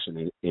of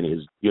passion in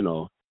his,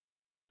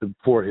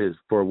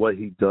 for what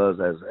he does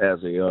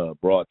as a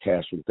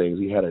broadcaster and things.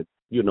 He had a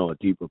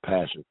deeper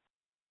passion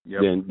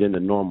than the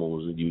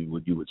normals that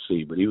you would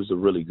see. But he was a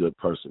really good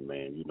person,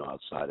 man.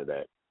 Outside of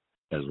that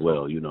as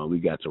well, we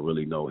got to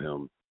really know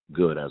him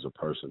good as a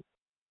person.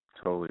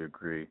 Totally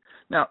agree.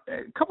 Now,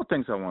 a couple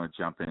things I want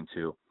to jump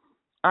into.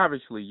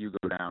 Obviously, you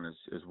go down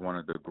as one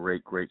of the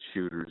great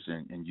shooters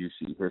in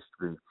UC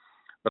history.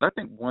 But I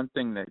think one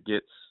thing that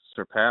gets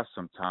surpassed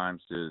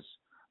sometimes is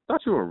I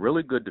thought you were a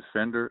really good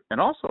defender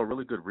and also a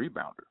really good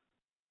rebounder.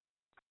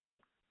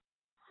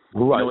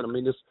 Right. I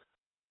mean,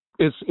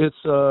 it's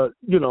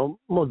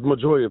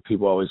majority of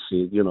people always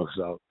see it, because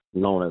I'm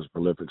known as a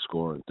prolific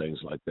scorer and things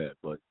like that.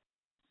 But,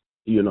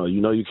 you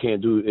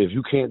can't do – if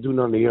you can't do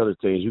none of the other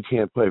things, you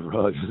can't play for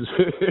Huggins.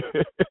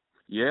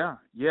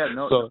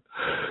 No.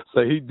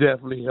 So he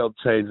definitely helped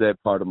change that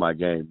part of my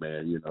game,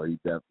 man. You know, he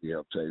definitely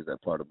helped change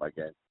that part of my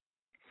game.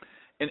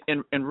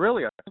 And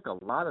really, I think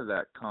a lot of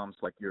that comes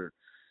like your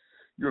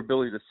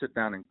ability to sit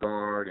down and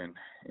guard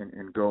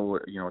and go,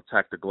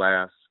 attack the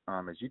glass.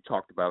 As you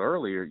talked about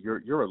earlier,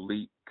 your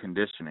elite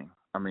conditioning.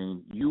 I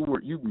mean, you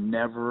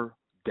never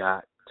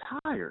got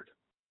tired.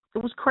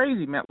 It was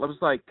crazy, man. It was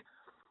like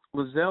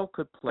Lazelle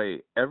could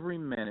play every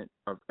minute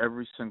of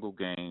every single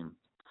game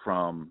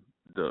from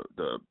the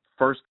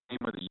first game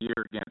of the year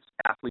against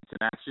Athletes in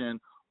Action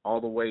all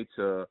the way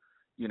to,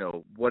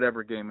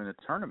 whatever game in the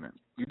tournament.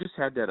 You just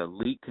had that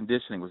elite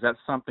conditioning. Was that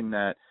something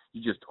that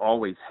you just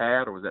always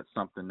had, or was that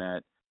something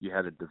that you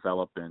had to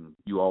develop and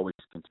you always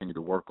continue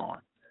to work on?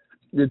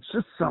 It's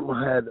just something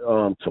I had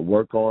to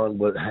work on,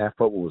 but half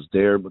of it was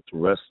there, but the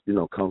rest,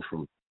 comes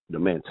from the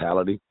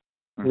mentality.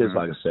 Mm-hmm. It's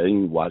like I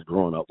said,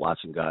 growing up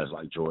watching guys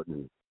like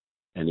Jordan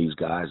and these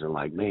guys, and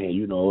like, man,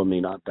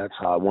 that's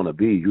how I want to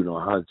be.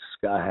 How this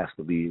guy has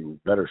to be in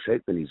better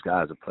shape than these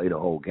guys that play the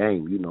whole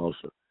game.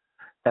 So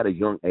at a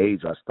young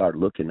age, I started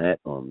looking at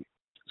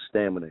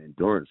stamina,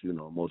 endurance.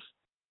 Most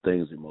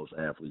things that most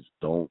athletes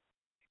don't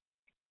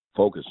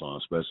focus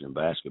on, especially in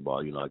basketball.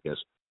 I guess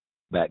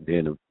back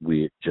then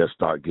we just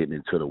started getting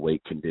into the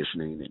weight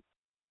conditioning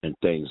and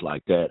things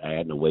like that,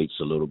 adding the weights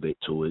a little bit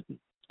to it and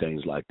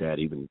things like that.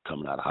 Even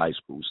coming out of high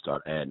school,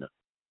 start adding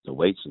the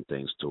weights and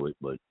things to it.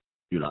 But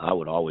I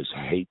would always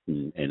hate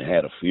and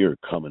had a fear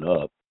coming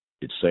up.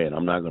 It's saying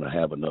I'm not going to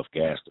have enough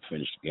gas to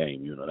finish the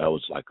game. That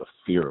was like a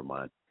fear of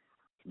mine.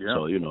 Yeah.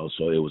 So,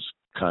 so it was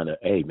kind of,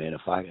 hey, man,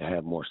 if I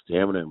have more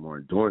stamina and more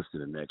endurance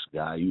than the next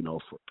guy,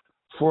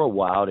 for a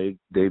while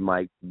they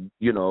might,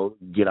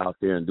 get out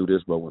there and do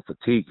this. But when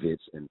fatigue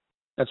hits, and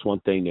that's one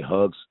thing that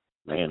Hugs,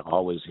 man,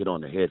 always hit on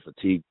the head,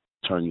 fatigue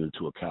turn you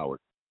into a coward.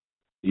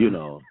 And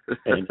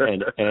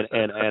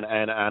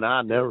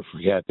I never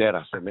forget that.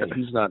 I said, man,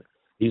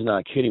 he's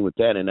not kidding with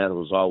that. And that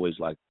was always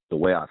like the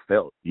way I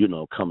felt,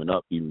 coming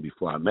up even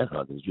before I met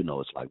Huggins.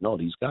 It's like, no,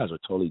 these guys are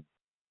totally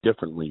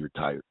different when you're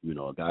tired.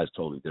 A guy's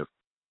totally different.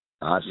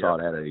 I saw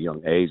that at a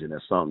young age, and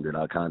that's something that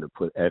I kind of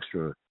put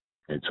extra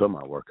into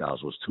my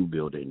workouts, was to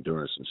build the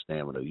endurance and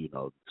stamina,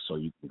 so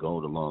you can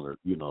go the longer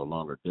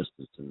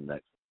distance than the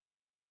next.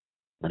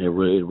 And it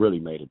really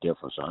made a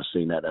difference. I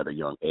seen that at a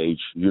young age,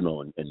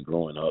 and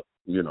growing up,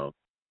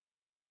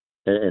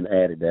 and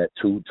added that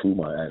to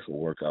my actual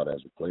workout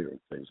as a player and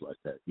things like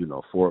that,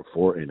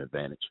 for an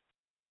advantage.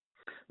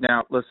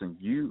 Now, listen,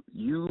 you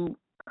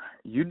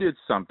did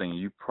something,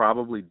 you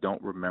probably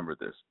don't remember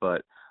this,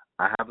 but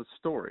I have a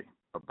story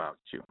about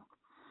you.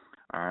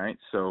 All right,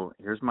 so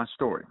here's my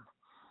story.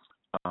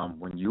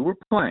 When you were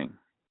playing,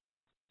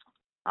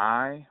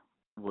 I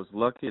was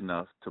lucky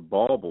enough to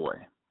ball boy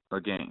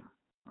a game.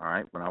 All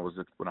right, when I was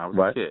a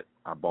kid,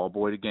 I ball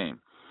boyed a game,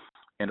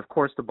 and of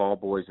course the ball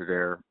boys are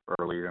there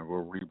earlier, and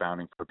we're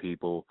rebounding for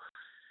people,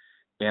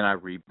 and I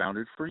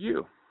rebounded for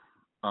you.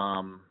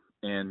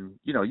 And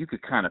you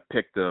could kind of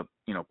pick the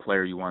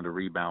player you wanted to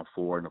rebound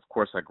for, and of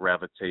course I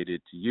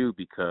gravitated to you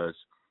because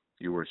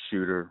you were a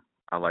shooter.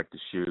 I like to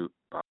shoot,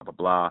 blah blah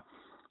blah.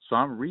 So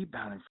I'm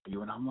rebounding for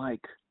you, and I'm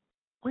like,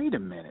 wait a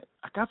minute.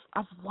 Like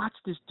I've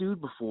watched this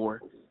dude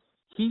before.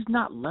 He's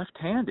not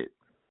left-handed.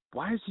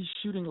 Why is he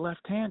shooting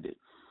left-handed?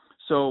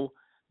 So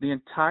the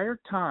entire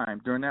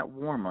time during that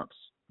warm-ups,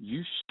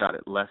 you shot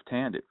it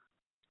left-handed.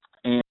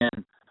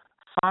 And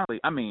finally,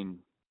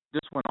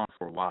 this went on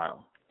for a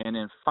while. And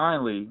then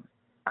finally,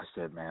 I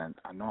said, man,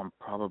 I know I'm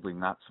probably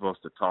not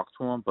supposed to talk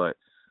to him, but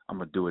I'm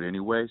going to do it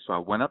anyway. So I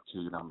went up to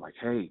you, and I'm like,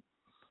 hey,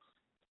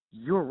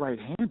 you're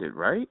right-handed,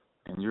 right?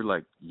 And you're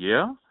like,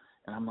 yeah.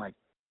 And I'm like,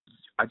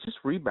 I just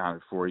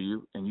rebounded for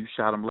you, and you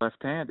shot him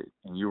left-handed.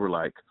 And you were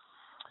like,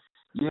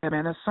 yeah,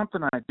 man, that's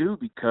something I do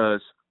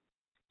because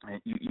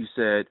you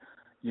said,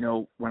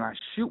 when I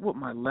shoot with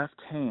my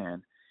left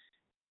hand,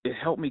 it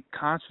helped me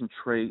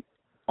concentrate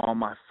on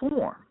my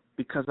form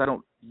because I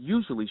don't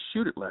usually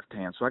shoot it left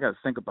hand. So I got to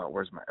think about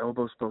where's my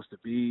elbow supposed to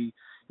be.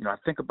 I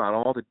think about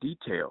all the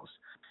details.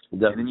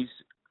 Definitely.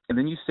 And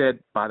then you said,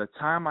 by the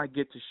time I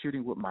get to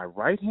shooting with my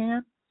right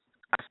hand,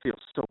 I feel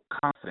so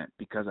confident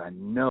because I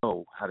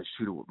know how to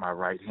shoot it with my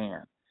right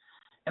hand.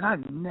 And I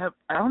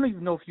don't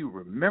even know if you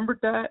remembered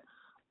that,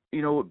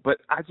 but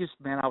I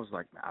was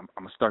like, I'm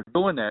going to start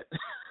doing that.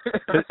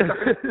 I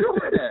started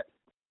doing that.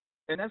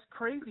 And that's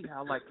crazy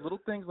how, like, little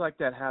things like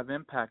that have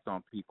impact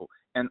on people.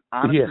 And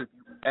honestly, if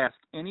you ask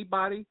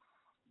anybody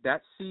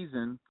that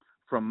season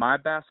from my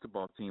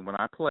basketball team when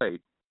I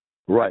played,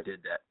 I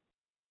did that.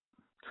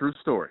 True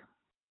story.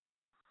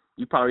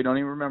 You probably don't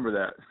even remember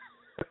that.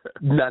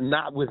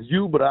 Not with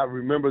you, but I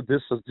remember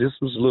this was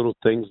little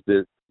things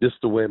that just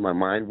the way my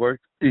mind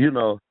worked,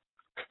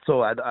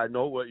 So I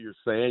know what you're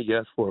saying,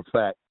 yes, for a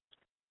fact.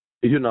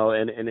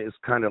 And it's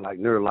kind of like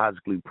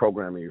neurologically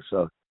programming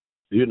yourself.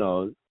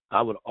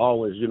 I would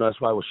always,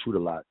 that's why I would shoot a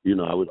lot.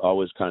 I would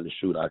always kind of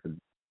shoot. I could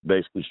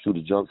basically shoot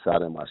a jump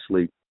shot in my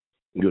sleep.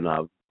 I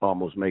would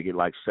almost make it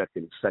like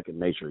second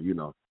nature,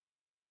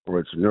 where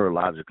it's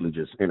neurologically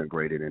just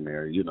integrated in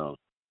there,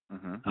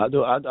 I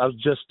do. I was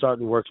just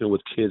starting working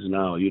with kids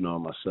now,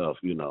 myself,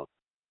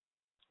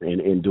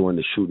 and doing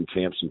the shooting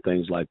camps and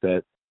things like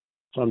that.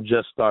 So I'm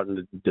just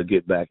starting to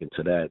get back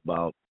into that.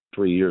 About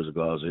 3 years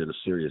ago, I was in a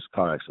serious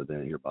car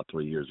accident here about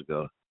 3 years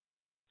ago.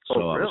 So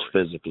really? I was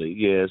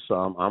physically, so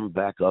I'm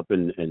back up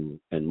and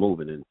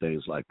moving and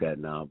things like that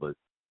now. But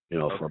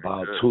for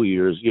about 2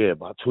 years,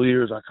 about 2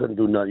 years, I couldn't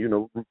do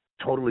nothing.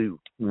 Totally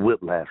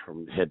whiplash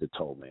from head to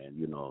toe,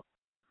 man.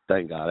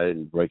 Thank God I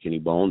didn't break any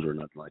bones or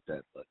nothing like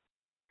that.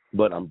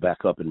 But I'm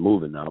back up and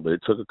moving now. But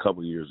it took a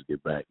couple of years to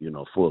get back,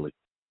 fully.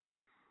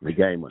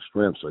 Regain my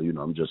strength. So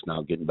I'm just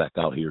now getting back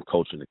out here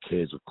coaching the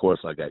kids. Of course,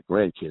 I got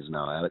grandkids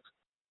now, Alex.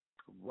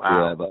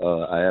 Wow.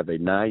 I have a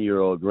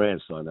 9-year-old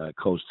grandson. I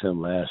coached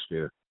him last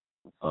year.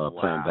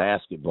 Playing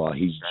basketball.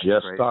 He's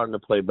just starting to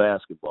play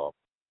basketball,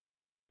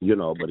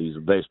 but he's a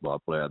baseball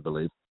player, I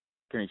believe.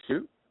 Can he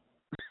shoot?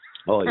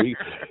 Oh, he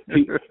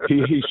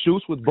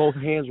shoots with both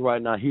hands right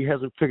now. He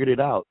hasn't figured it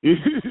out.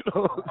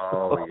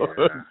 Oh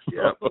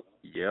yeah,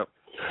 yep.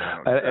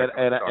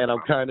 And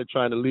I'm kind of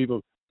trying to leave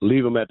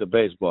him at the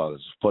baseball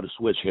for the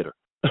switch hitter.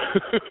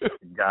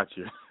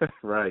 Gotcha.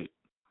 Right.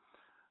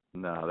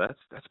 No,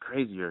 that's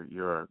crazy.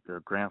 You're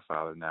a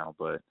grandfather now,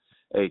 but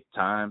hey,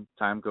 time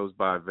goes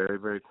by very,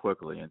 very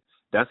quickly, and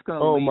that's gonna.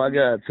 Oh my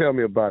God! Tell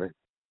me about it.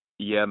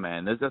 Yeah,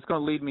 man. That's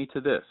gonna lead me to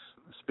this.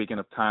 Speaking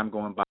of time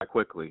going by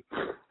quickly,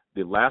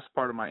 the last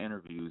part of my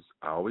interviews,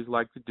 I always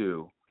like to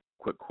do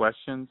quick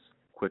questions,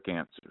 quick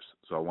answers.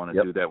 So I want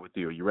to do that with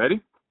you. Are you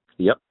ready?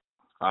 Yep.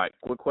 All right.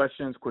 Quick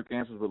questions, quick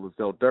answers with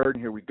Lazelle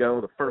Durden. Here we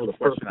go. The first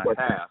question I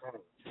have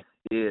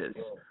is,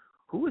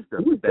 who is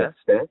the best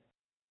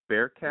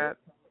Bearcat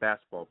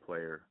basketball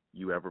player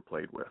you ever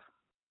played with?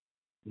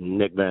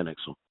 Nick Van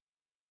Exel.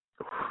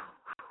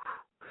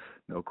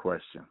 No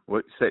question.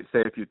 Say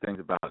a few things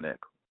about Nick.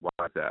 Why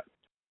is that?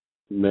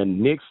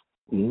 Man,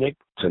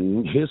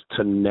 his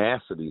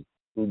tenacity,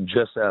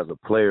 just as a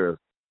player,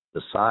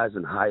 the size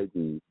and height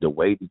and the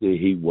weight that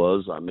he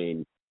was. I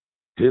mean,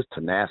 his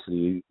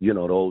tenacity. The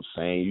old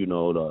saying.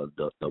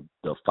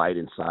 The fight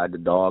inside the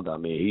dog. I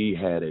mean, he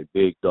had a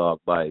big dog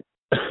bite.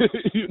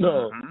 in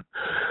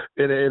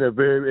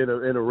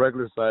a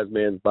regular sized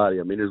man's body.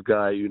 I mean, this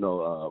guy,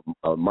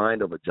 a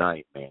mind of a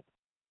giant, man.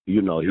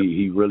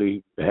 He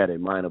really had a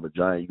mind of a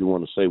giant. You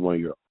want to say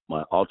one of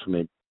my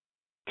ultimate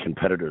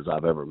competitors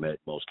I've ever met,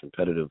 most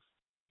competitive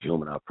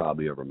human I've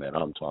probably ever met.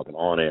 I'm talking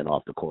on and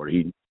off the court.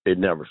 It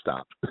never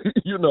stopped.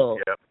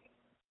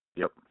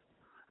 Yep.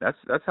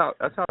 That's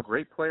how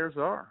great players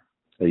are.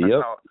 That's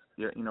how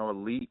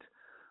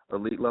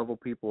elite level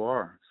people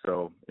are.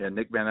 So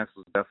Nick Van Exel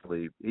is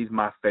definitely, he's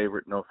my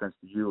favorite. No offense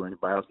to you or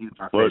anybody else, he's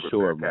my favorite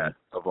Bearcat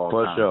of all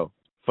time.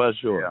 For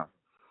sure. Yeah.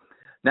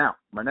 Now,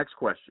 my next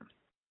question.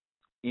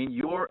 And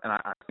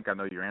I think I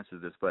know your answer to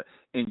this, but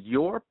in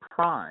your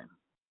prime,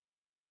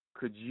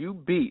 could you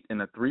beat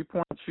in a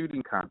 3-point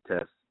shooting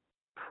contest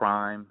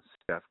prime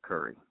Steph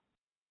Curry?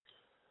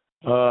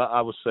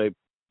 I would say,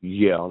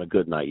 on a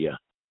good night, yeah.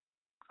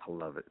 I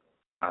love it.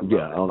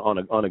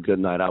 On a good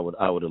night, I would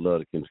have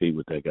loved to compete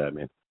with that guy,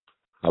 man.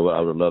 I would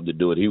have loved to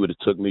do it. He would have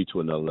took me to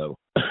another level.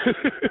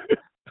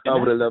 I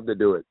would have loved to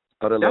do it.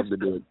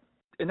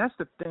 And that's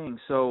the thing.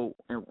 So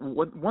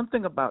one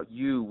thing about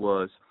you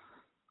was,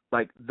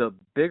 like, the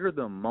bigger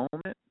the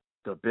moment,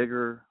 the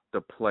bigger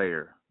the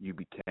player you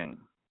became.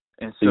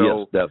 And so,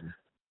 yes, definitely.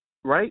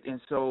 Right?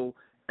 And so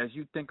as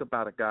you think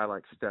about a guy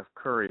like Steph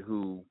Curry,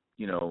 who,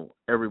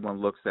 everyone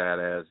looks at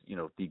as,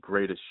 the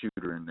greatest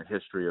shooter in the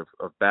history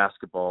of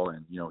basketball,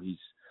 and,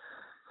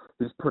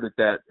 he's put at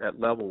that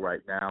level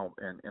right now.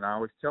 And I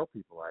always tell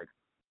people, like,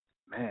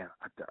 man,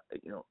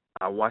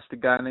 I watched a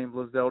guy named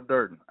Lazelle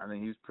Durden. I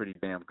think he's pretty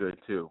damn good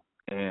too.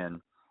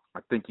 And I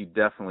think you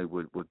definitely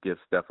would give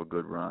Steph a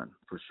good run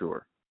for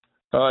sure.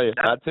 Oh, yeah.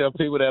 I tell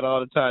people that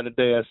all the time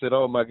today. I said,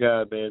 oh, my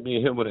God, man, me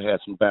and him would have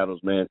had some battles,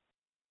 man.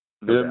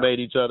 Would have made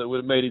each other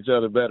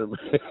better,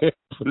 man,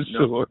 for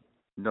sure.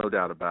 No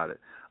doubt about it.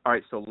 All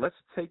right, so let's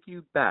take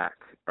you back.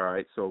 All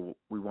right, so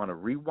we want to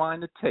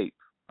rewind the tape.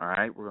 All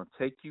right, we're going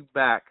to take you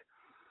back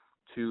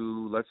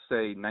to, let's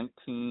say,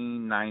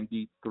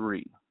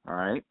 1993. All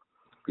right?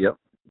 Yep.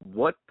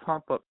 What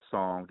pump-up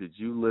song did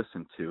you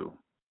listen to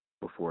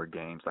before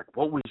games? Like,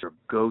 what was your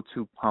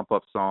go-to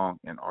pump-up song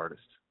and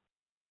artist?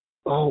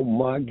 Oh,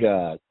 my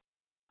God.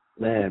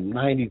 Man,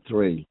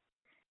 93.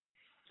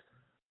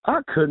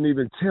 I couldn't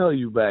even tell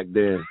you back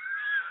then.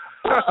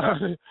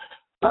 I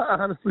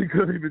honestly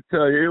couldn't even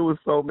tell you. It was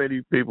so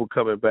many people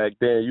coming back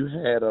then. You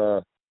had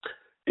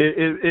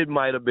it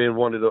might have been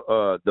one of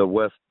the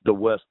West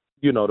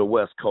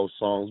Coast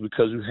songs,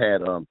 because you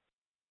had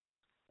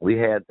we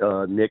had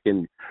Nick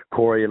and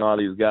Corey and all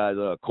these guys,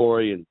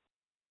 Corey,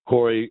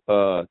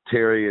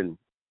 Terry and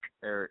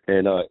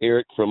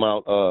Eric from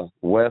out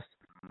west,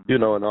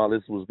 and all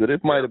this was good.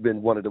 It might have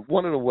been one of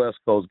the West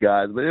Coast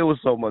guys, but it was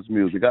so much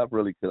music. I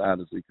really could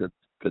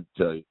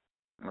tell you.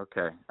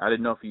 Okay, I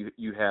didn't know if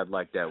you had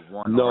like that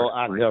one. No,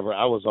 I never.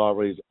 I was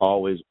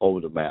always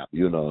over the map,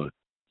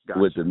 Gotcha.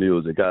 With the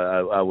music.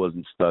 I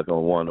wasn't stuck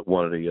on one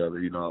or the other.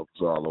 I was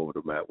all over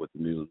the map with the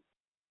music.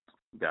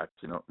 Got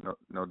you.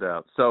 No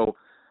doubt. So,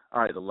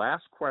 all right, the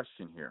last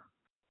question here.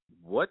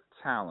 What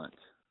talent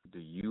do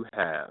you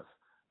have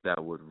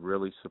that would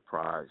really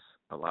surprise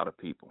a lot of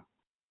people?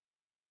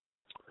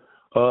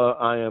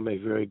 I am a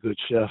very good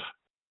chef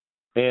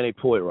and a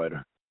poet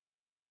writer.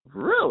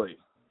 Really?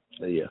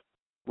 Yeah.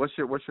 What's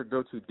your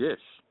go-to dish?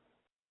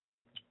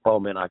 Oh,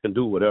 man, I can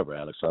do whatever,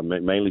 Alex. I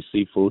make mainly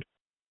seafood.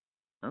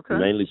 Okay.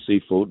 Mainly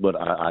seafood, but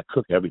I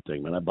cook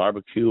everything, man. I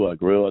barbecue, I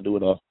grill, I do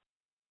it all.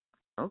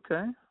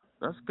 Okay.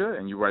 That's good.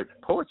 And you write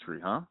poetry,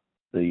 huh?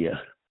 Yeah.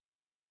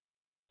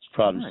 It's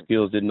probably Right.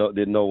 skills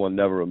that no one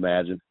never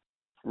imagined.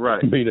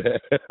 Right. Me to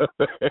have.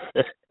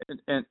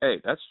 And hey,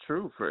 that's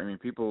true.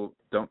 People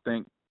don't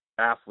think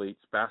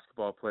athletes,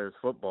 basketball players,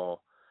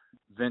 football,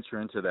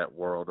 venture into that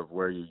world of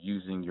where you're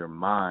using your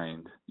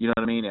mind. You know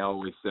what I mean? They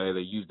always say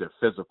they use their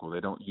physical, they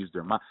don't use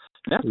their mind.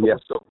 And that's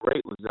what's so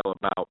great, Lazelle,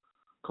 about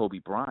Kobe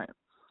Bryant.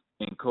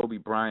 In Kobe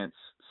Bryant's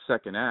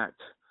second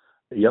act,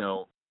 you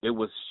know, it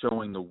was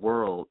showing the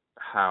world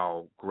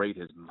how great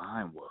his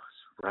mind was,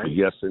 right?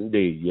 Yes,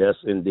 indeed. Yes,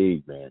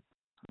 indeed, man.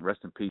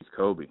 Rest in peace,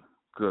 Kobe.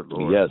 Good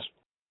Lord. Yes.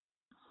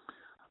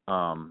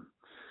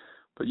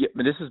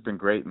 But this has been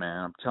great,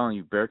 man. I'm telling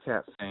you,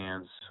 Bearcat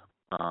fans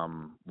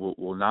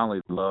will not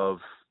only love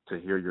to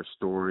hear your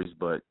stories,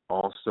 but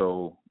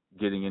also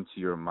getting into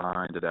your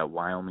mind of that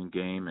Wyoming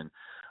game. And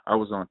I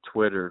was on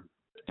Twitter,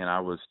 and I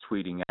was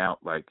tweeting out,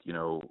 like, you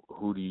know,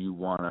 who do you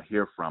want to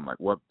hear from? Like,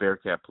 what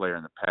Bearcat player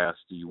in the past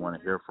do you want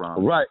to hear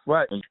from?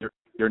 Right. And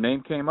your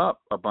name came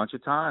up a bunch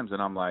of times,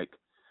 and I'm like,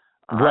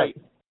 all right,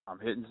 I'm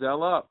hitting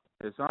Zell up.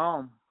 It's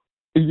on.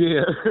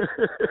 Yeah.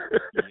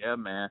 Yeah,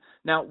 man.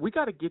 Now, we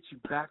got to get you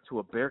back to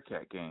a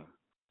Bearcat game.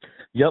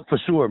 Yep, for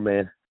sure,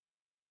 man.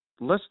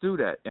 Let's do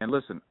that. And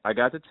listen, I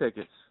got the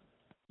tickets.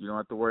 You don't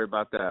have to worry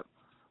about that.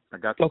 I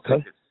got the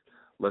tickets.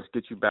 Let's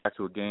get you back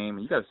to a game.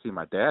 And you got to see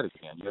my dad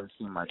again. You haven't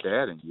seen my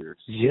dad in years.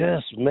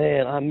 Yes,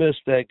 man. I miss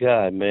that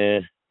guy,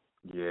 man.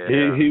 Yeah.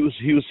 He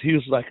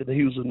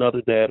was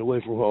another dad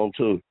away from home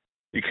too.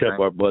 He kept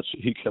our butts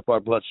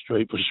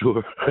straight for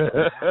sure.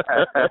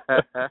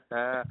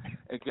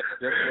 And guess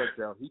what,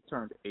 Joe? He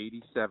turned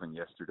 87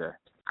 yesterday.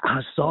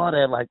 I saw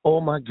that, like,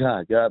 oh my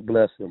God, God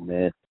bless him,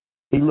 man.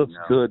 He looks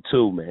good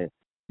too, man.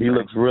 He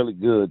looks really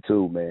good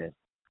too, man.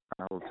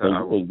 I will tell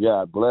you. And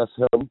God bless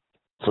him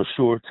for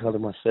sure. Tell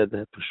him I said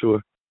that for sure.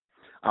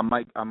 I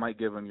might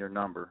give him your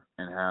number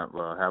and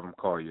have him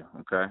call you.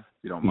 Okay,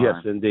 if you don't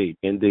mind. Yes,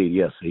 indeed.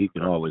 Yes, he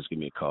can always give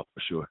me a call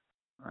for sure.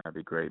 That'd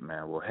be great,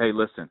 man. Well, hey,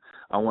 listen,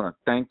 I want to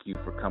thank you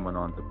for coming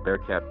on the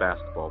Bearcat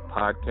Basketball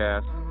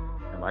Podcast.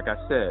 And like I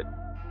said,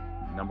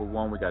 number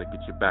one, we got to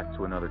get you back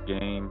to another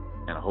game,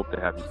 and I hope to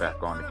have you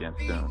back on again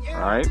soon.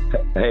 All right?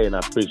 Hey, and I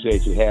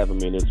appreciate you having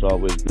me, and it's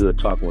always good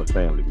talking with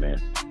family, man.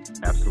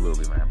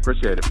 Absolutely, man.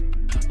 Appreciate it.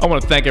 I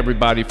want to thank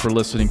everybody for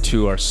listening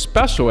to our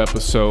special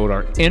episode,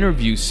 our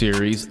interview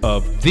series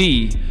of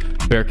the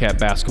Bearcat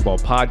Basketball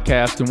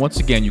Podcast. And once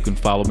again, you can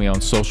follow me on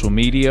social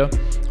media,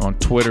 on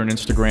Twitter and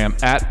Instagram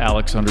at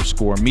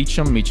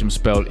Alex_Meacham, Meacham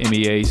spelled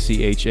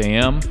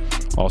Meacham.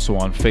 Also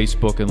on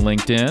Facebook and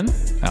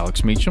LinkedIn,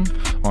 Alex Meacham.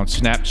 On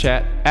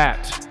Snapchat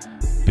at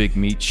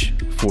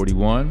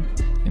BigMeach41,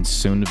 and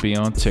soon to be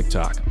on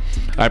TikTok.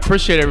 I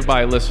appreciate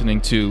everybody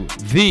listening to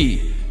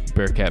the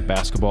Bearcat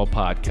Basketball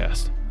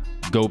Podcast.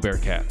 Go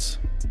Bearcats.